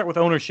you got to start with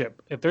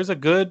ownership. If there's a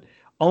good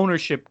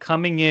ownership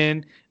coming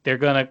in, they're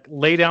going to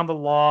lay down the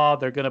law.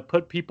 They're going to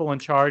put people in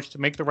charge to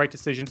make the right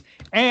decisions.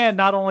 And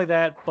not only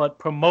that, but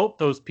promote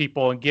those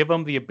people and give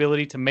them the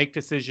ability to make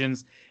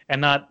decisions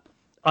and not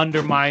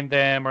undermine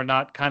them or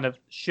not kind of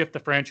shift the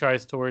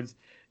franchise towards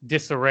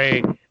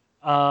disarray.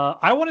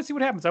 I want to see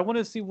what happens. I want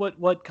to see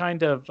what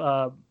kind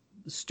of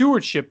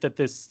stewardship that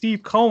this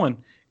Steve Cohen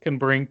can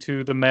bring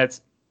to the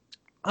Mets.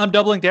 I'm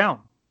doubling down.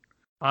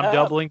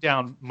 Doubling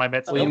down my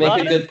Mets. Well, you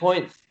make a good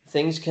point.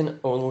 Things can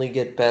only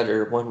get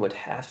better, one would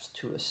have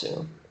to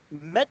assume.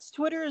 Mets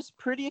Twitter is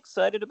pretty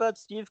excited about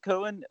Steve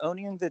Cohen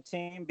owning the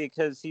team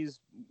because he's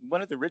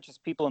one of the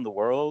richest people in the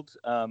world.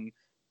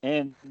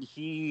 And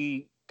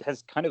he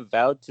has kind of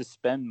vowed to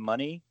spend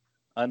money,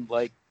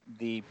 unlike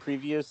the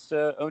previous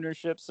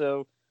ownership.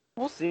 So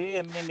we'll see.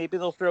 I mean, maybe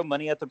they'll throw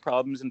money at the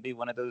problems and be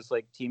one of those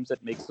teams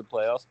that makes the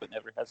playoffs but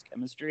never has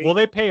chemistry. Will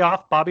they pay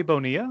off Bobby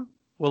Bonilla?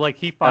 Will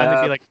he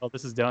finally be like, oh,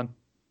 this is done?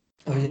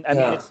 I mean,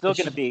 it's still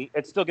going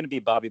to be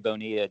Bobby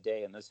Bonilla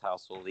day in this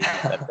household, even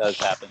if that does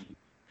happen.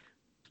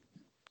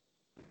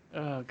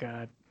 Oh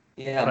God.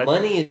 Yeah,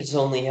 money is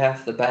only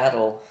half the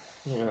battle.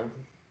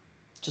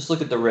 Just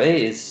look at the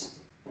Rays.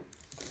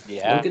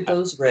 Yeah. Look at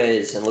those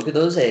Rays and look at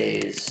those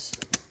A's.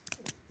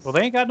 Well,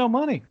 they ain't got no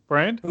money,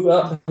 Brand. Who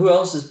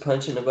else is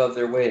punching above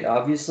their weight?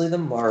 Obviously, the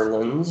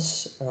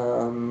Marlins.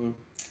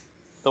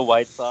 The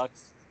White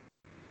Sox.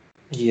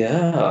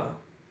 Yeah.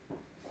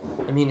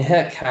 I mean,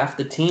 heck, half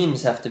the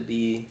teams have to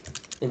be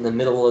in the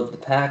middle of the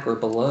pack or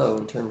below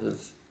in terms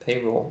of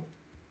payroll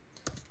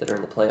that are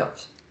in the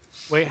playoffs.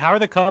 Wait, how are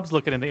the Cubs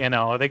looking in the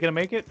NL? Are they going to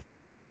make it?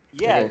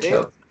 Yeah,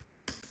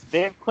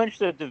 they've clinched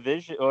the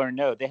division, or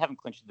no, they haven't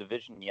clinched the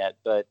division yet.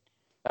 But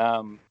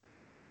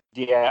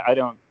yeah, I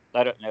don't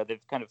know.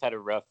 They've kind of had a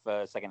rough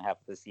second half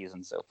of the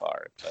season so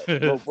far.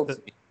 But we'll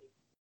see.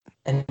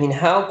 I mean,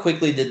 how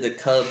quickly did the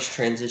Cubs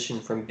transition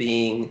from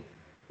being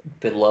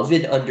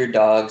beloved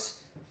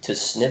underdogs to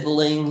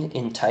sniveling,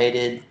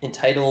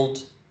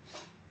 entitled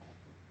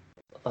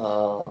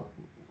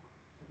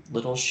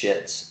little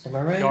shits? Am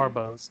I right?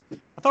 Yarbos.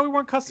 I thought we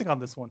weren't cussing on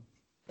this one.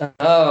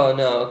 Oh,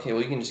 no. Okay,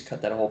 well, you can just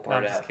cut that whole No,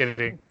 part I'm out. just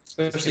kidding.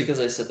 Especially because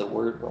I said the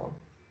word wrong.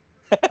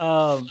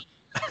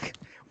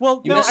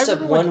 Well, you messed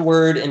up one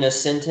word in a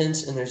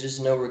sentence, and there's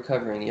just no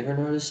recovering. You ever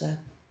notice that?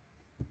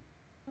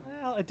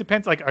 Well, it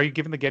depends. Are you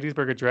giving the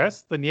Gettysburg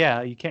Address? Then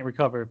yeah, you can't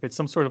recover. If it's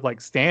some sort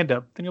of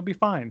stand-up, then you'll be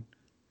fine.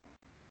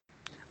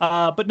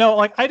 But no,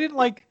 I didn't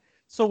like.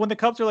 So when the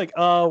Cubs are like,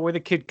 "Oh, we're the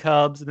kid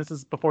Cubs," and this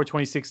is before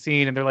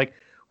 2016, and they're like,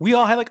 we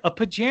all had like a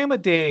pajama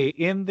day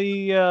in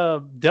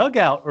the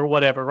dugout or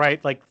whatever,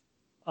 right? Like,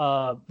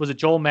 was it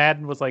Joel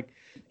Madden was like,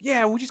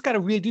 yeah, we just got to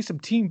really do some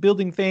team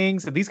building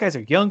things, and these guys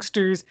are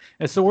youngsters,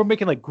 and so we're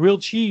making like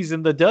grilled cheese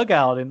in the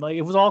dugout, and like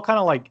it was all kind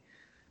of like,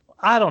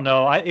 I don't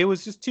know, it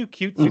was just too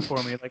cutesy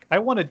for me. Like, I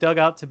want a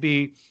dugout to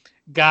be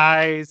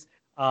guys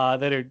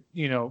that are,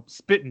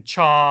 spitting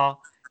chaw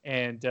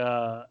and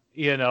not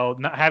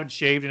haven't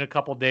shaved in a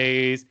couple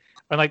days,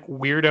 and like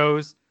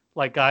weirdos,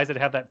 like guys that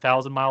have that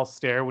 1,000-mile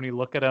stare when you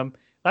look at them.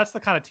 That's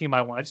the kind of team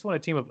I want. I just want a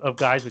team of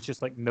guys with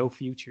just like no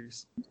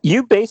futures.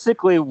 You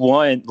basically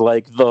want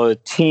like the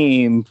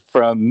team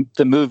from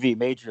the movie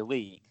Major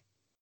League.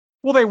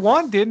 Well, they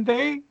won, didn't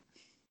they?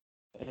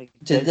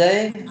 Did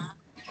they?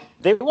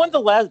 They won the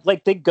last.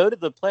 Like they go to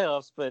the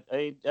playoffs, but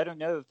I don't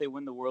know if they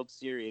win the World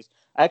Series.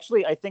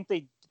 Actually, I think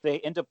they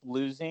end up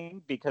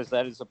losing because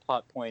that is a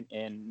plot point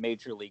in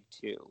Major League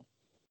 2.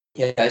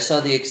 Yeah, I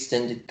saw the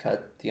extended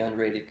cut, the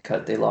unrated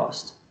cut. They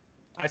lost.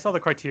 I saw the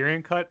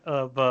Criterion cut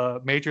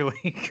of Major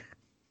League,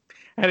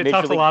 and it Major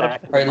talks a League lot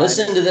back. of. All right,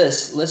 listen to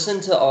this.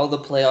 Listen to all the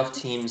playoff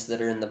teams that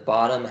are in the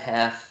bottom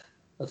half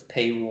of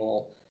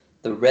payroll.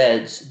 The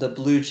Reds, the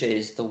Blue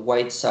Jays, the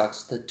White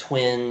Sox, the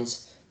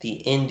Twins, the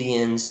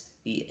Indians,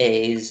 the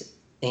A's,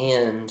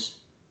 and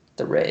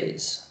the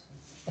Rays.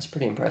 That's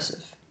pretty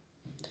impressive.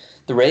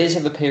 The Rays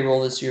have a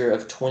payroll this year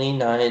of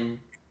 $28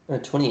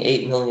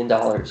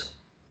 million.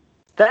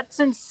 That's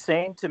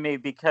insane to me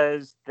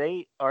because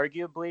they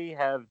arguably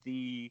have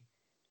the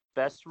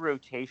best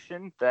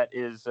rotation that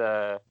is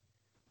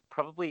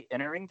probably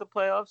entering the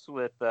playoffs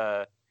with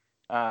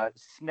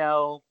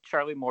Snell,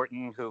 Charlie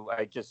Morton, who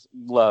I just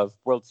love,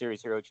 World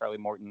Series hero Charlie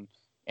Morton,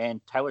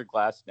 and Tyler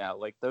Glasnow.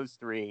 Like those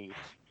three,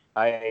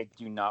 I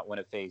do not want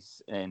to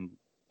face in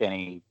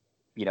any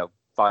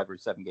 5 or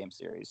 7 game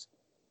series.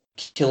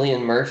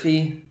 Killian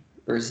Murphy,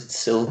 or is it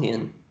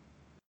Cillian?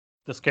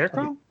 The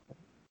Scarecrow?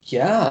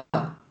 Yeah.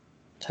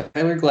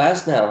 Tyler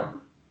Glasnow.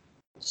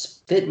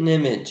 Spitting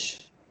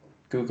image.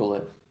 Google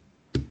it.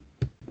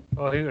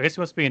 Oh, I guess it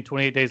must be in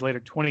 28 days later,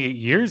 28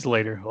 years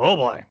later. Oh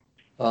boy.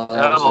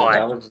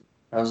 That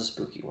was a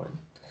spooky one.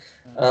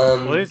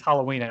 Well, it is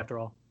Halloween after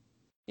all.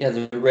 Yeah,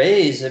 the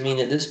Rays, I mean,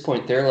 at this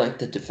point, they're like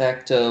the de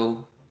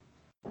facto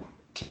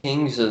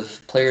kings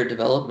of player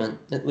development,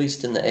 at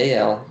least in the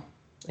AL.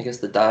 I guess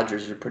the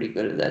Dodgers are pretty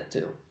good at that,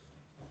 too.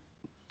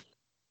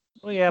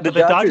 Well, yeah, but the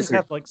Dodgers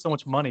have like so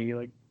much money.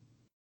 Like,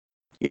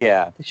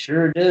 yeah, They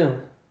sure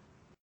do.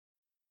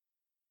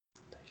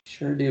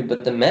 Sure do.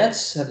 But the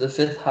Mets have the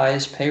 5th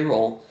highest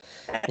payroll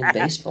in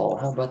baseball.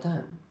 How about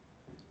that?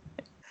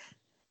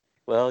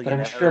 well, But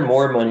I'm sure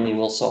more money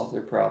will solve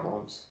their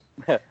problems.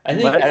 I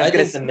think But I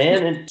was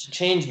gonna to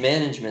change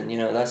management,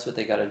 that's what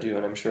they got to do,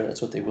 and I'm sure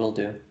that's what they will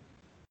do.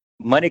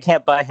 money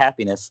can't buy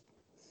happiness.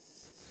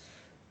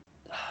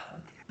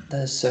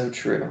 That is so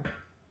true.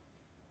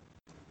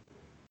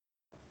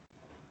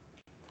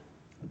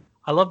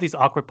 I love these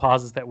awkward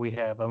pauses that we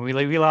have. I mean,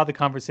 we allow the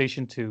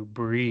conversation to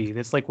breathe.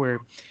 It's like we're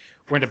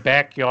in the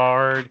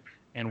backyard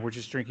and we're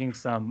just drinking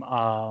some,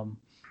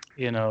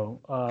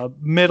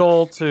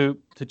 middle to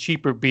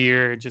cheaper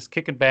beer, just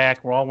kicking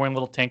back. We're all wearing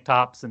little tank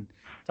tops and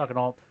talking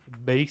all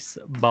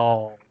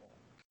baseball.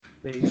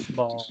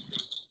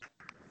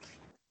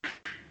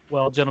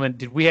 Well, gentlemen,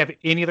 did we have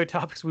any other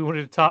topics we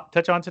wanted to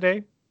touch on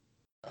today?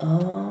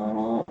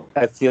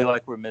 I feel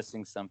like we're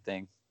missing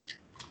something.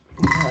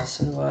 Yeah,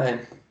 so do I.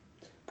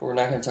 But we're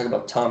not going to talk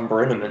about Tom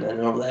Brenneman. I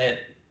know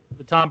that.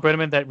 The Tom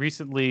Brenneman that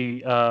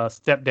recently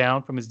stepped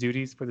down from his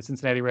duties for the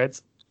Cincinnati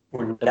Reds.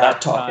 We're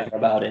not talking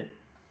about it.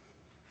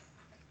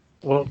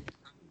 Well,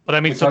 but I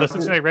mean, so the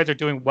Cincinnati Reds are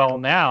doing well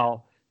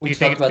now. Do you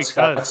think it's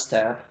because?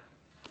 Scott Stapp.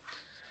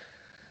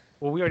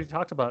 Well, we already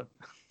talked about.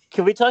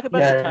 Can we talk about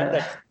the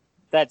time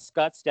that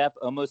Scott Stapp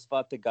almost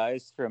fought the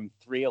guys from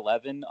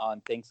 311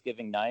 on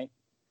Thanksgiving night?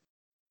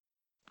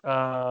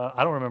 I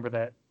don't remember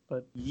that,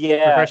 but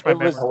yeah, I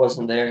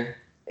wasn't there.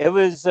 It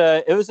was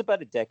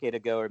about a decade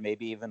ago, or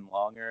maybe even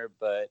longer.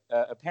 But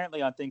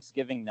apparently, on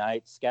Thanksgiving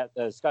night, Scott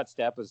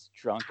Stapp was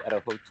drunk at a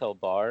hotel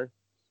bar,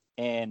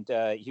 and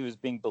he was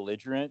being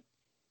belligerent.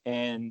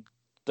 And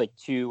like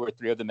 2 or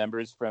 3 of the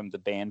members from the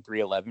band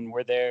 311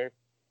 were there,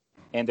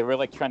 and they were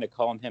like trying to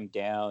calm him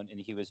down, and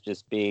he was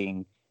just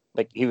being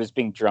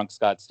drunk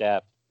Scott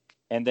Stapp.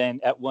 And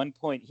then at one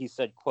point, he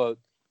said, "quote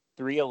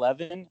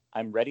 311,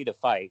 I'm ready to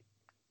fight."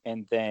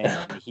 And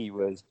then he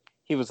was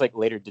like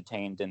later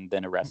detained and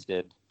then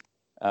arrested.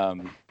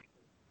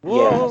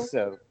 Yeah,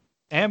 so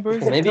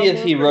Amber's maybe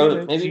if he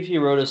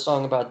wrote a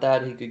song about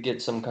that, he could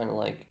get some kind of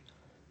like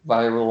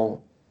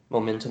viral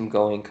momentum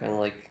going, kind of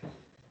like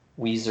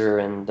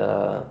Weezer and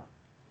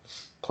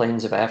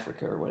Plains of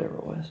Africa or whatever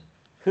it was.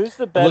 Who's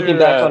the better?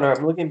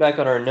 Looking back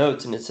on our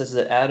notes, and it says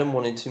that Adam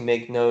wanted to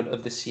make note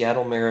of the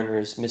Seattle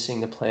Mariners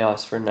missing the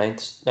playoffs for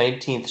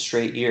 19th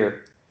straight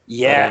year.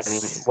 Yes. I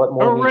mean, what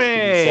more needs to be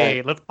Hooray!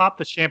 said? Let's pop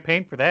the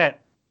champagne for that.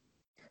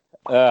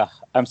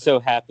 I'm so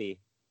happy.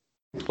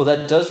 Well,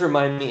 that does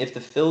remind me, if the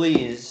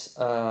Phillies,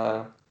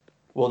 now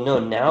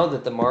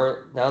that the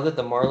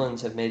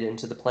Marlins have made it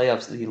into the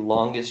playoffs, the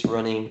longest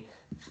running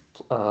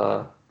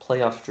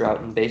playoff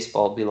drought in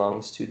baseball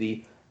belongs to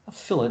the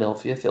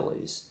Philadelphia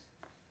Phillies.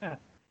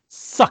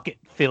 Suck it,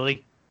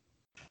 Philly.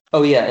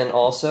 Oh yeah, and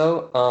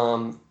also,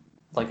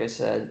 like I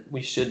said,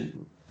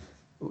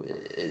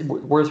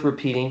 worth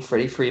repeating.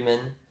 Freddie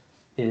Freeman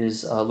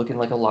is looking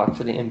like a lock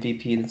for the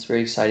MVP. That's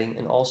very exciting.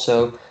 And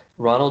also,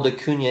 Ronald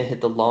Acuna hit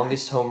the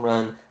longest home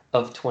run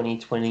of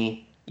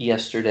 2020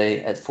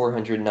 yesterday at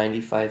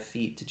 495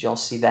 feet. Did y'all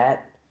see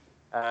that?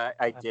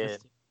 I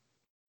did.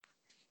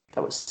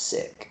 That was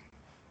sick.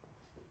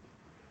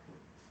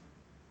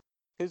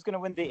 Who's going to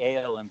win the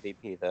AL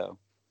MVP, though?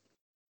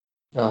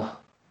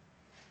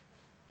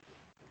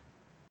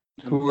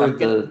 Who are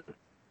the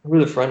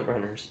front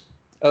runners?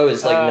 Oh,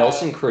 is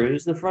Nelson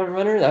Cruz the front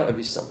runner? That would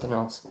be something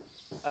else.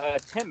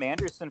 Tim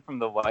Anderson from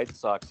the White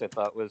Sox, I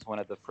thought, was one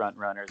of the front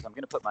runners. I'm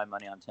going to put my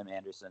money on Tim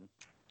Anderson.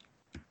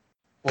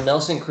 Well,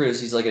 Nelson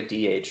Cruz, he's like a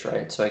DH,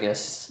 right? So I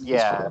guess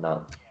he's probably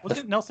not.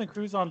 Wasn't Nelson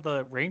Cruz on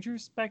the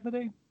Rangers back in the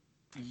day?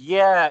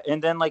 Yeah,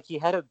 and then he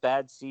had a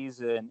bad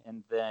season,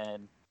 and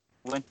then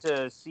went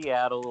to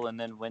Seattle, and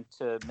then went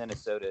to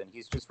Minnesota, and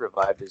he's just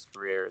revived his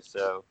career.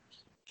 So,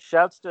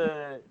 shouts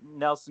to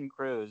Nelson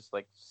Cruz,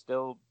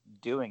 still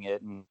doing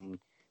it, and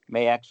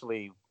may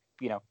actually,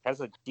 has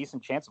a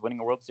decent chance of winning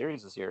a World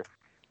Series this year.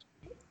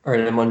 All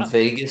right, I'm on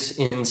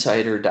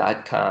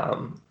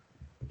VegasInsider.com,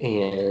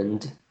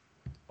 and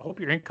I hope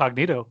you're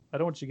incognito. I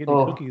don't want you getting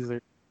cookies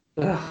there.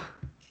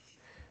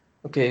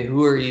 Okay,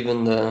 who are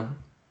even the...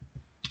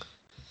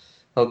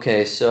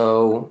 Okay,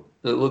 so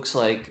it looks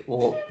like,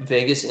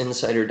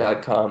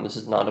 VegasInsider.com, this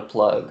is not a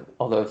plug,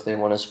 although if they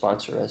want to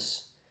sponsor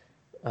us,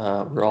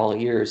 we're all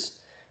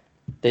ears.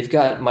 They've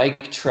got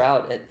Mike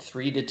Trout at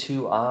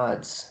 3-2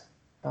 odds.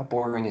 How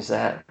boring is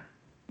that?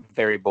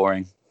 Very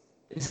boring.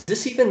 Is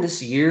this even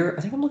this year?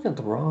 I think I'm looking at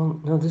the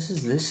wrong... No, this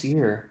is this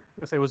year.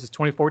 I say, was this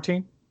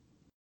 2014?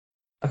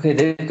 Okay,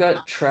 they've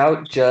got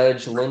Trout,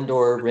 Judge,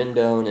 Lindor,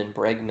 Rendon, and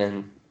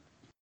Bregman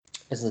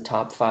as the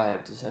top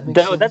 5. Does that make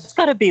sense? That's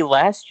got to be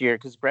last year,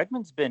 because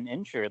Bregman's been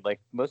injured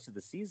most of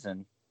the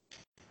season.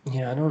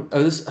 Yeah, I don't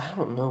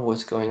know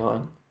what's going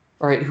on.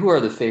 All right, who are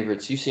the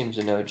favorites? You seem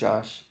to know,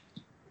 Josh.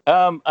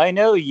 I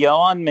know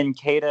Yohan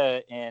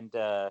Moncada and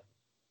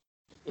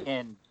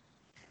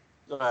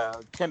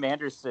Tim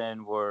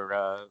Anderson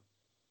were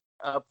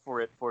up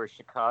for it for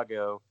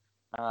Chicago.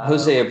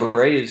 Jose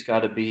Abreu's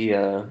got to be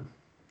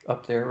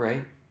up there,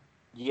 right?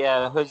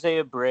 Yeah,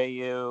 Jose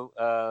Abreu.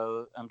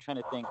 I'm trying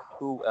to think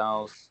who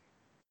else.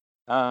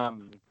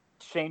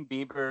 Shane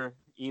Bieber,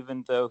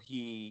 even though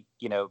he's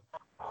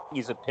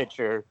a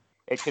pitcher,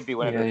 it could be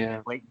one of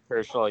the Clayton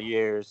Kershaw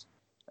years.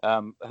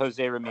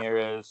 Jose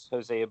Ramirez,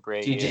 Jose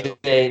Abreu,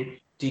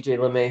 DJ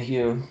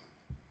LeMahieu.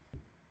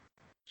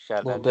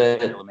 Shout out to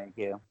DJ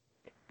LeMahieu.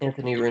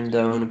 Anthony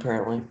Rendon,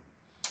 apparently.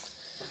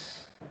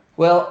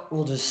 Well,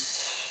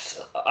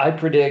 I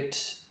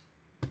predict.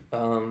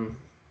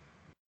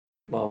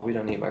 Well, we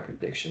don't need my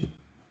prediction.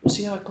 We'll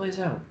see how it plays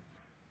out.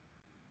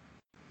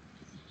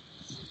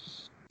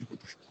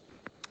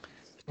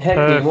 Heck,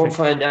 we won't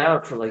find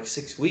out for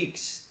 6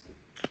 weeks.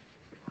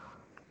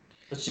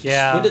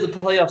 When did the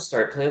playoffs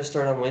start? Playoffs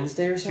start on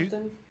Wednesday or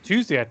something?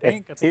 Tuesday, I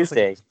think. It's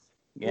Tuesday.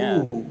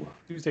 Yeah. Ooh.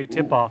 Tuesday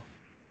tip-off.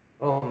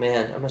 Oh,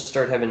 man. I'm going to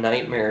start having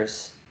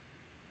nightmares.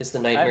 The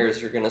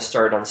nightmares are going to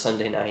start on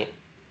Sunday night.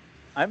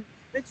 I'm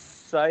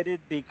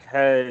excited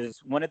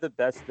because one of the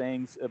best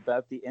things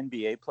about the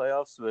NBA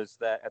playoffs was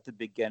that at the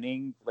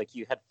beginning,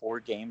 you had 4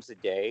 games a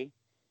day.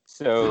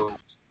 So,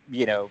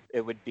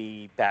 it would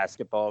be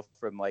basketball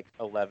from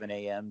 11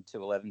 a.m.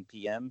 to 11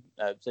 p.m.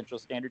 Central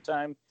Standard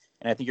Time.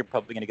 And I think you're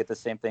probably going to get the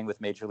same thing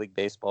with Major League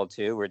Baseball,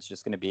 too, where it's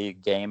just going to be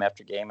game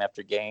after game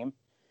after game.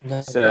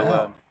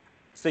 So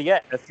yeah,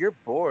 if you're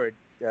bored,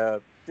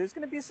 there's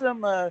going to be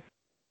some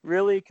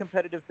really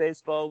competitive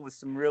baseball with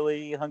some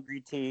really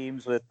hungry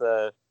teams with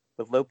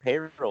low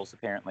payrolls,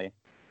 apparently.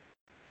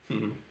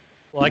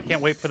 Well, I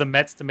can't wait for the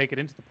Mets to make it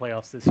into the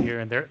playoffs this year,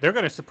 and they're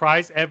going to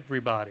surprise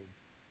everybody.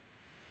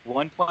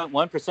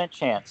 1.1%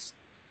 chance.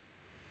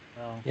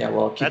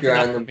 Well, keep your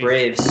eye on the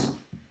Braves.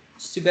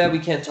 It's too bad we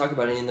can't talk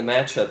about any of the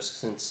matchups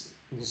since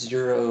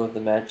 0 of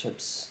the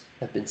matchups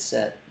have been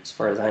set, as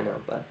far as I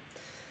know. But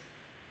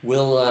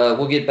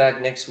we'll get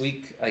back next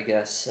week, I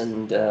guess,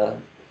 and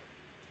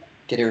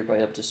get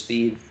everybody up to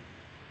speed.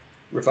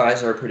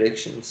 Revise our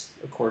predictions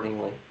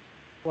accordingly.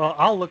 Well,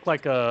 I'll look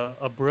like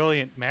a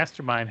brilliant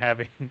mastermind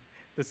having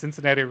the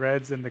Cincinnati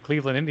Reds and the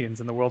Cleveland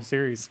Indians in the World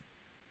Series.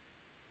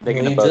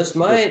 You just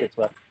might.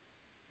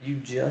 You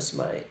just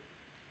might.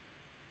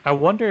 I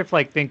wonder if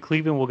then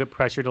Cleveland will get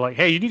pressured to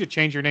hey, you need to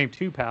change your name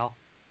too, pal.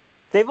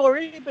 They've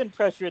already been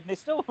pressured and they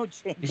still won't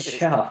change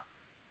it. Yeah.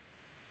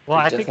 Well,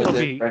 I think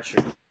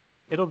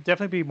it'll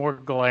definitely be more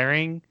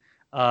glaring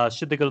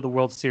should they go to the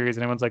World Series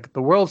and everyone's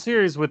the World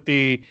Series with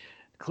the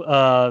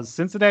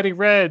Cincinnati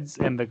Reds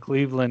and the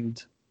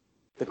Cleveland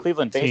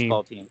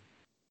baseball team.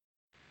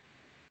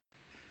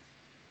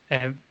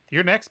 And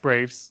your next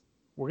Braves,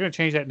 we're going to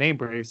change that name,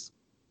 Braves.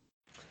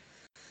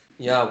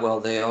 Yeah, well,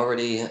 they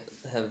already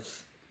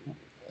have,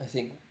 I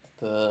think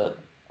the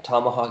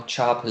tomahawk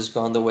chop has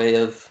gone the way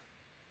of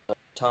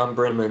Tom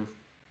Brennan,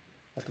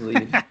 I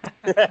believe.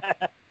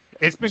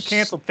 It's been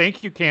canceled.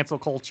 Thank you, cancel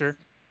culture.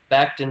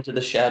 Backed into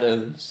the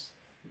shadows,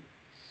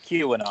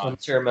 QAnon.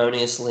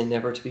 unceremoniously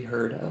never to be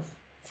heard of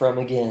from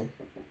again.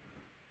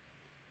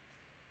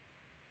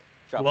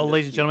 Well,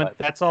 ladies and gentlemen,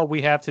 that's all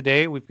we have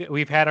today.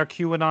 We've had our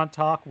QAnon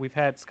talk. We've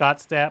had Scott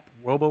Stapp,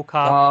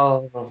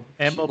 RoboCop,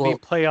 MLB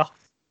playoff.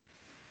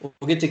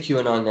 We'll get to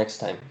QAnon next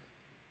time.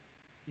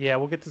 Yeah,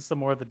 we'll get to some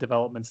more of the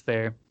developments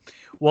there.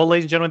 Well,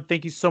 ladies and gentlemen,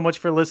 thank you so much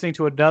for listening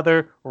to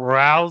another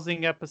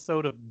rousing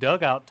episode of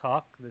Dugout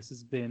Talk. This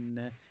has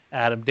been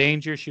Adam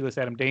Danger, Shoeless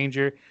Adam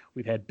Danger.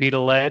 We've had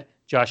Beetle Ed,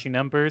 Joshy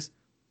Numbers.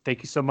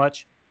 Thank you so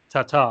much.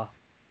 Ta-ta.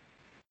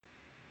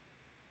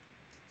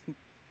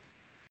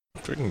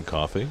 Drinking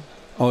coffee.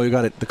 Oh, you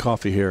got it. The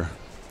coffee here.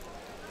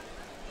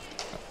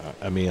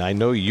 I mean, I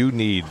know you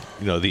need,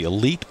 the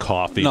elite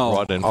coffee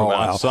brought in from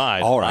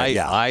outside. All right,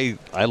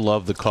 I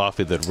love the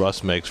coffee that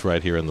Russ makes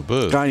right here in the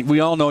booth. We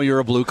all know you're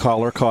a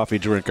blue-collar coffee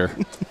drinker.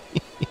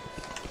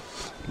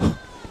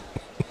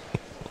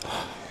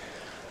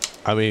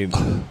 I mean,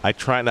 I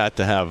try not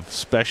to have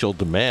special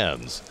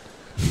demands.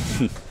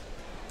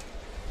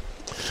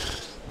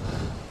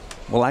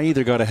 Well, I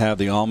either got to have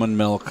the almond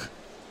milk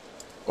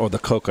or the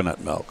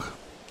coconut milk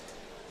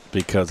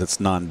because it's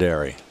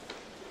non-dairy.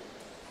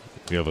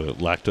 You have a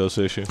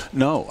lactose issue?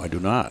 No, I do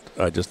not.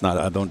 I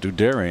don't do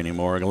dairy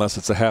anymore unless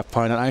it's a half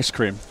pint of ice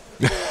cream.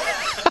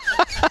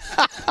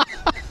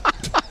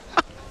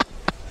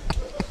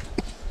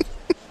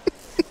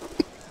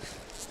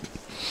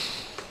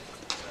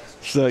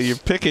 So you're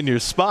picking your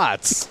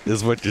spots,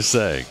 is what you're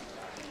saying.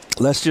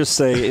 Let's just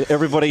say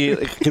everybody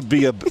could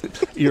be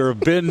you're a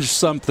binge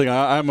something.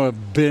 I'm a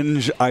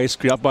binge ice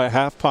cream. I'll buy a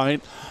half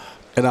pint,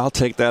 and I'll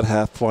take that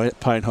half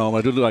pint home.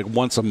 I do it like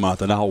once a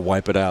month, and I'll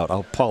wipe it out.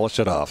 I'll polish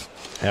it off.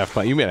 Half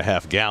pint? You mean a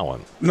half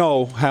gallon?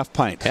 No, half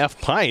pint.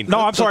 Half pint? No,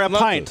 I'm sorry, a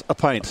pint. A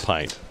pint.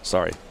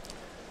 Sorry.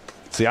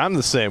 See, I'm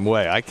the same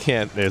way. I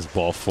can't, as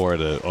ball for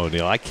it,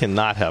 O'Neill, I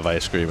cannot have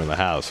ice cream in the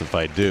house. If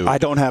I do, I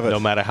don't have it.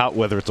 No matter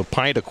whether it's a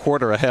pint, a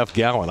quarter, a half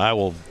gallon, I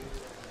will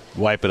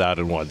wipe it out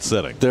in one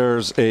sitting.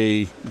 There's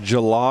a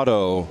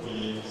gelato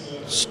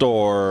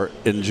store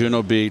in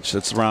Juno Beach.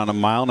 It's around a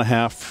mile and a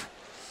half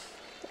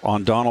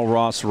on Donald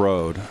Ross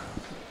Road.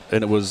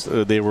 And it was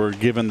they were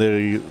given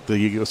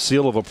the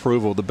seal of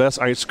approval, the best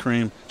ice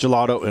cream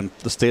gelato in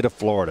the state of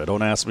Florida.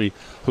 Don't ask me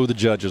who the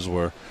judges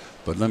were,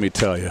 but let me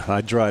tell you,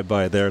 I drive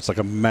by there. It's like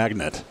a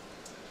magnet.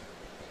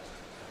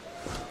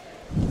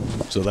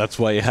 So that's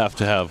why you have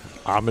to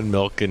have almond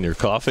milk in your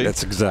coffee?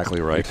 That's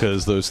exactly right.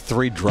 Because those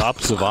 3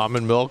 drops of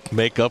almond milk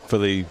make up for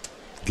the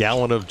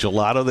gallon of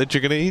gelato that you're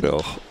going to eat?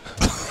 Oh.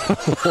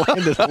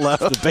 Landon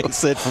left the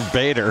base hit from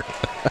Bader.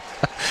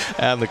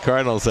 And the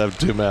Cardinals have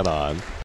 2 men on.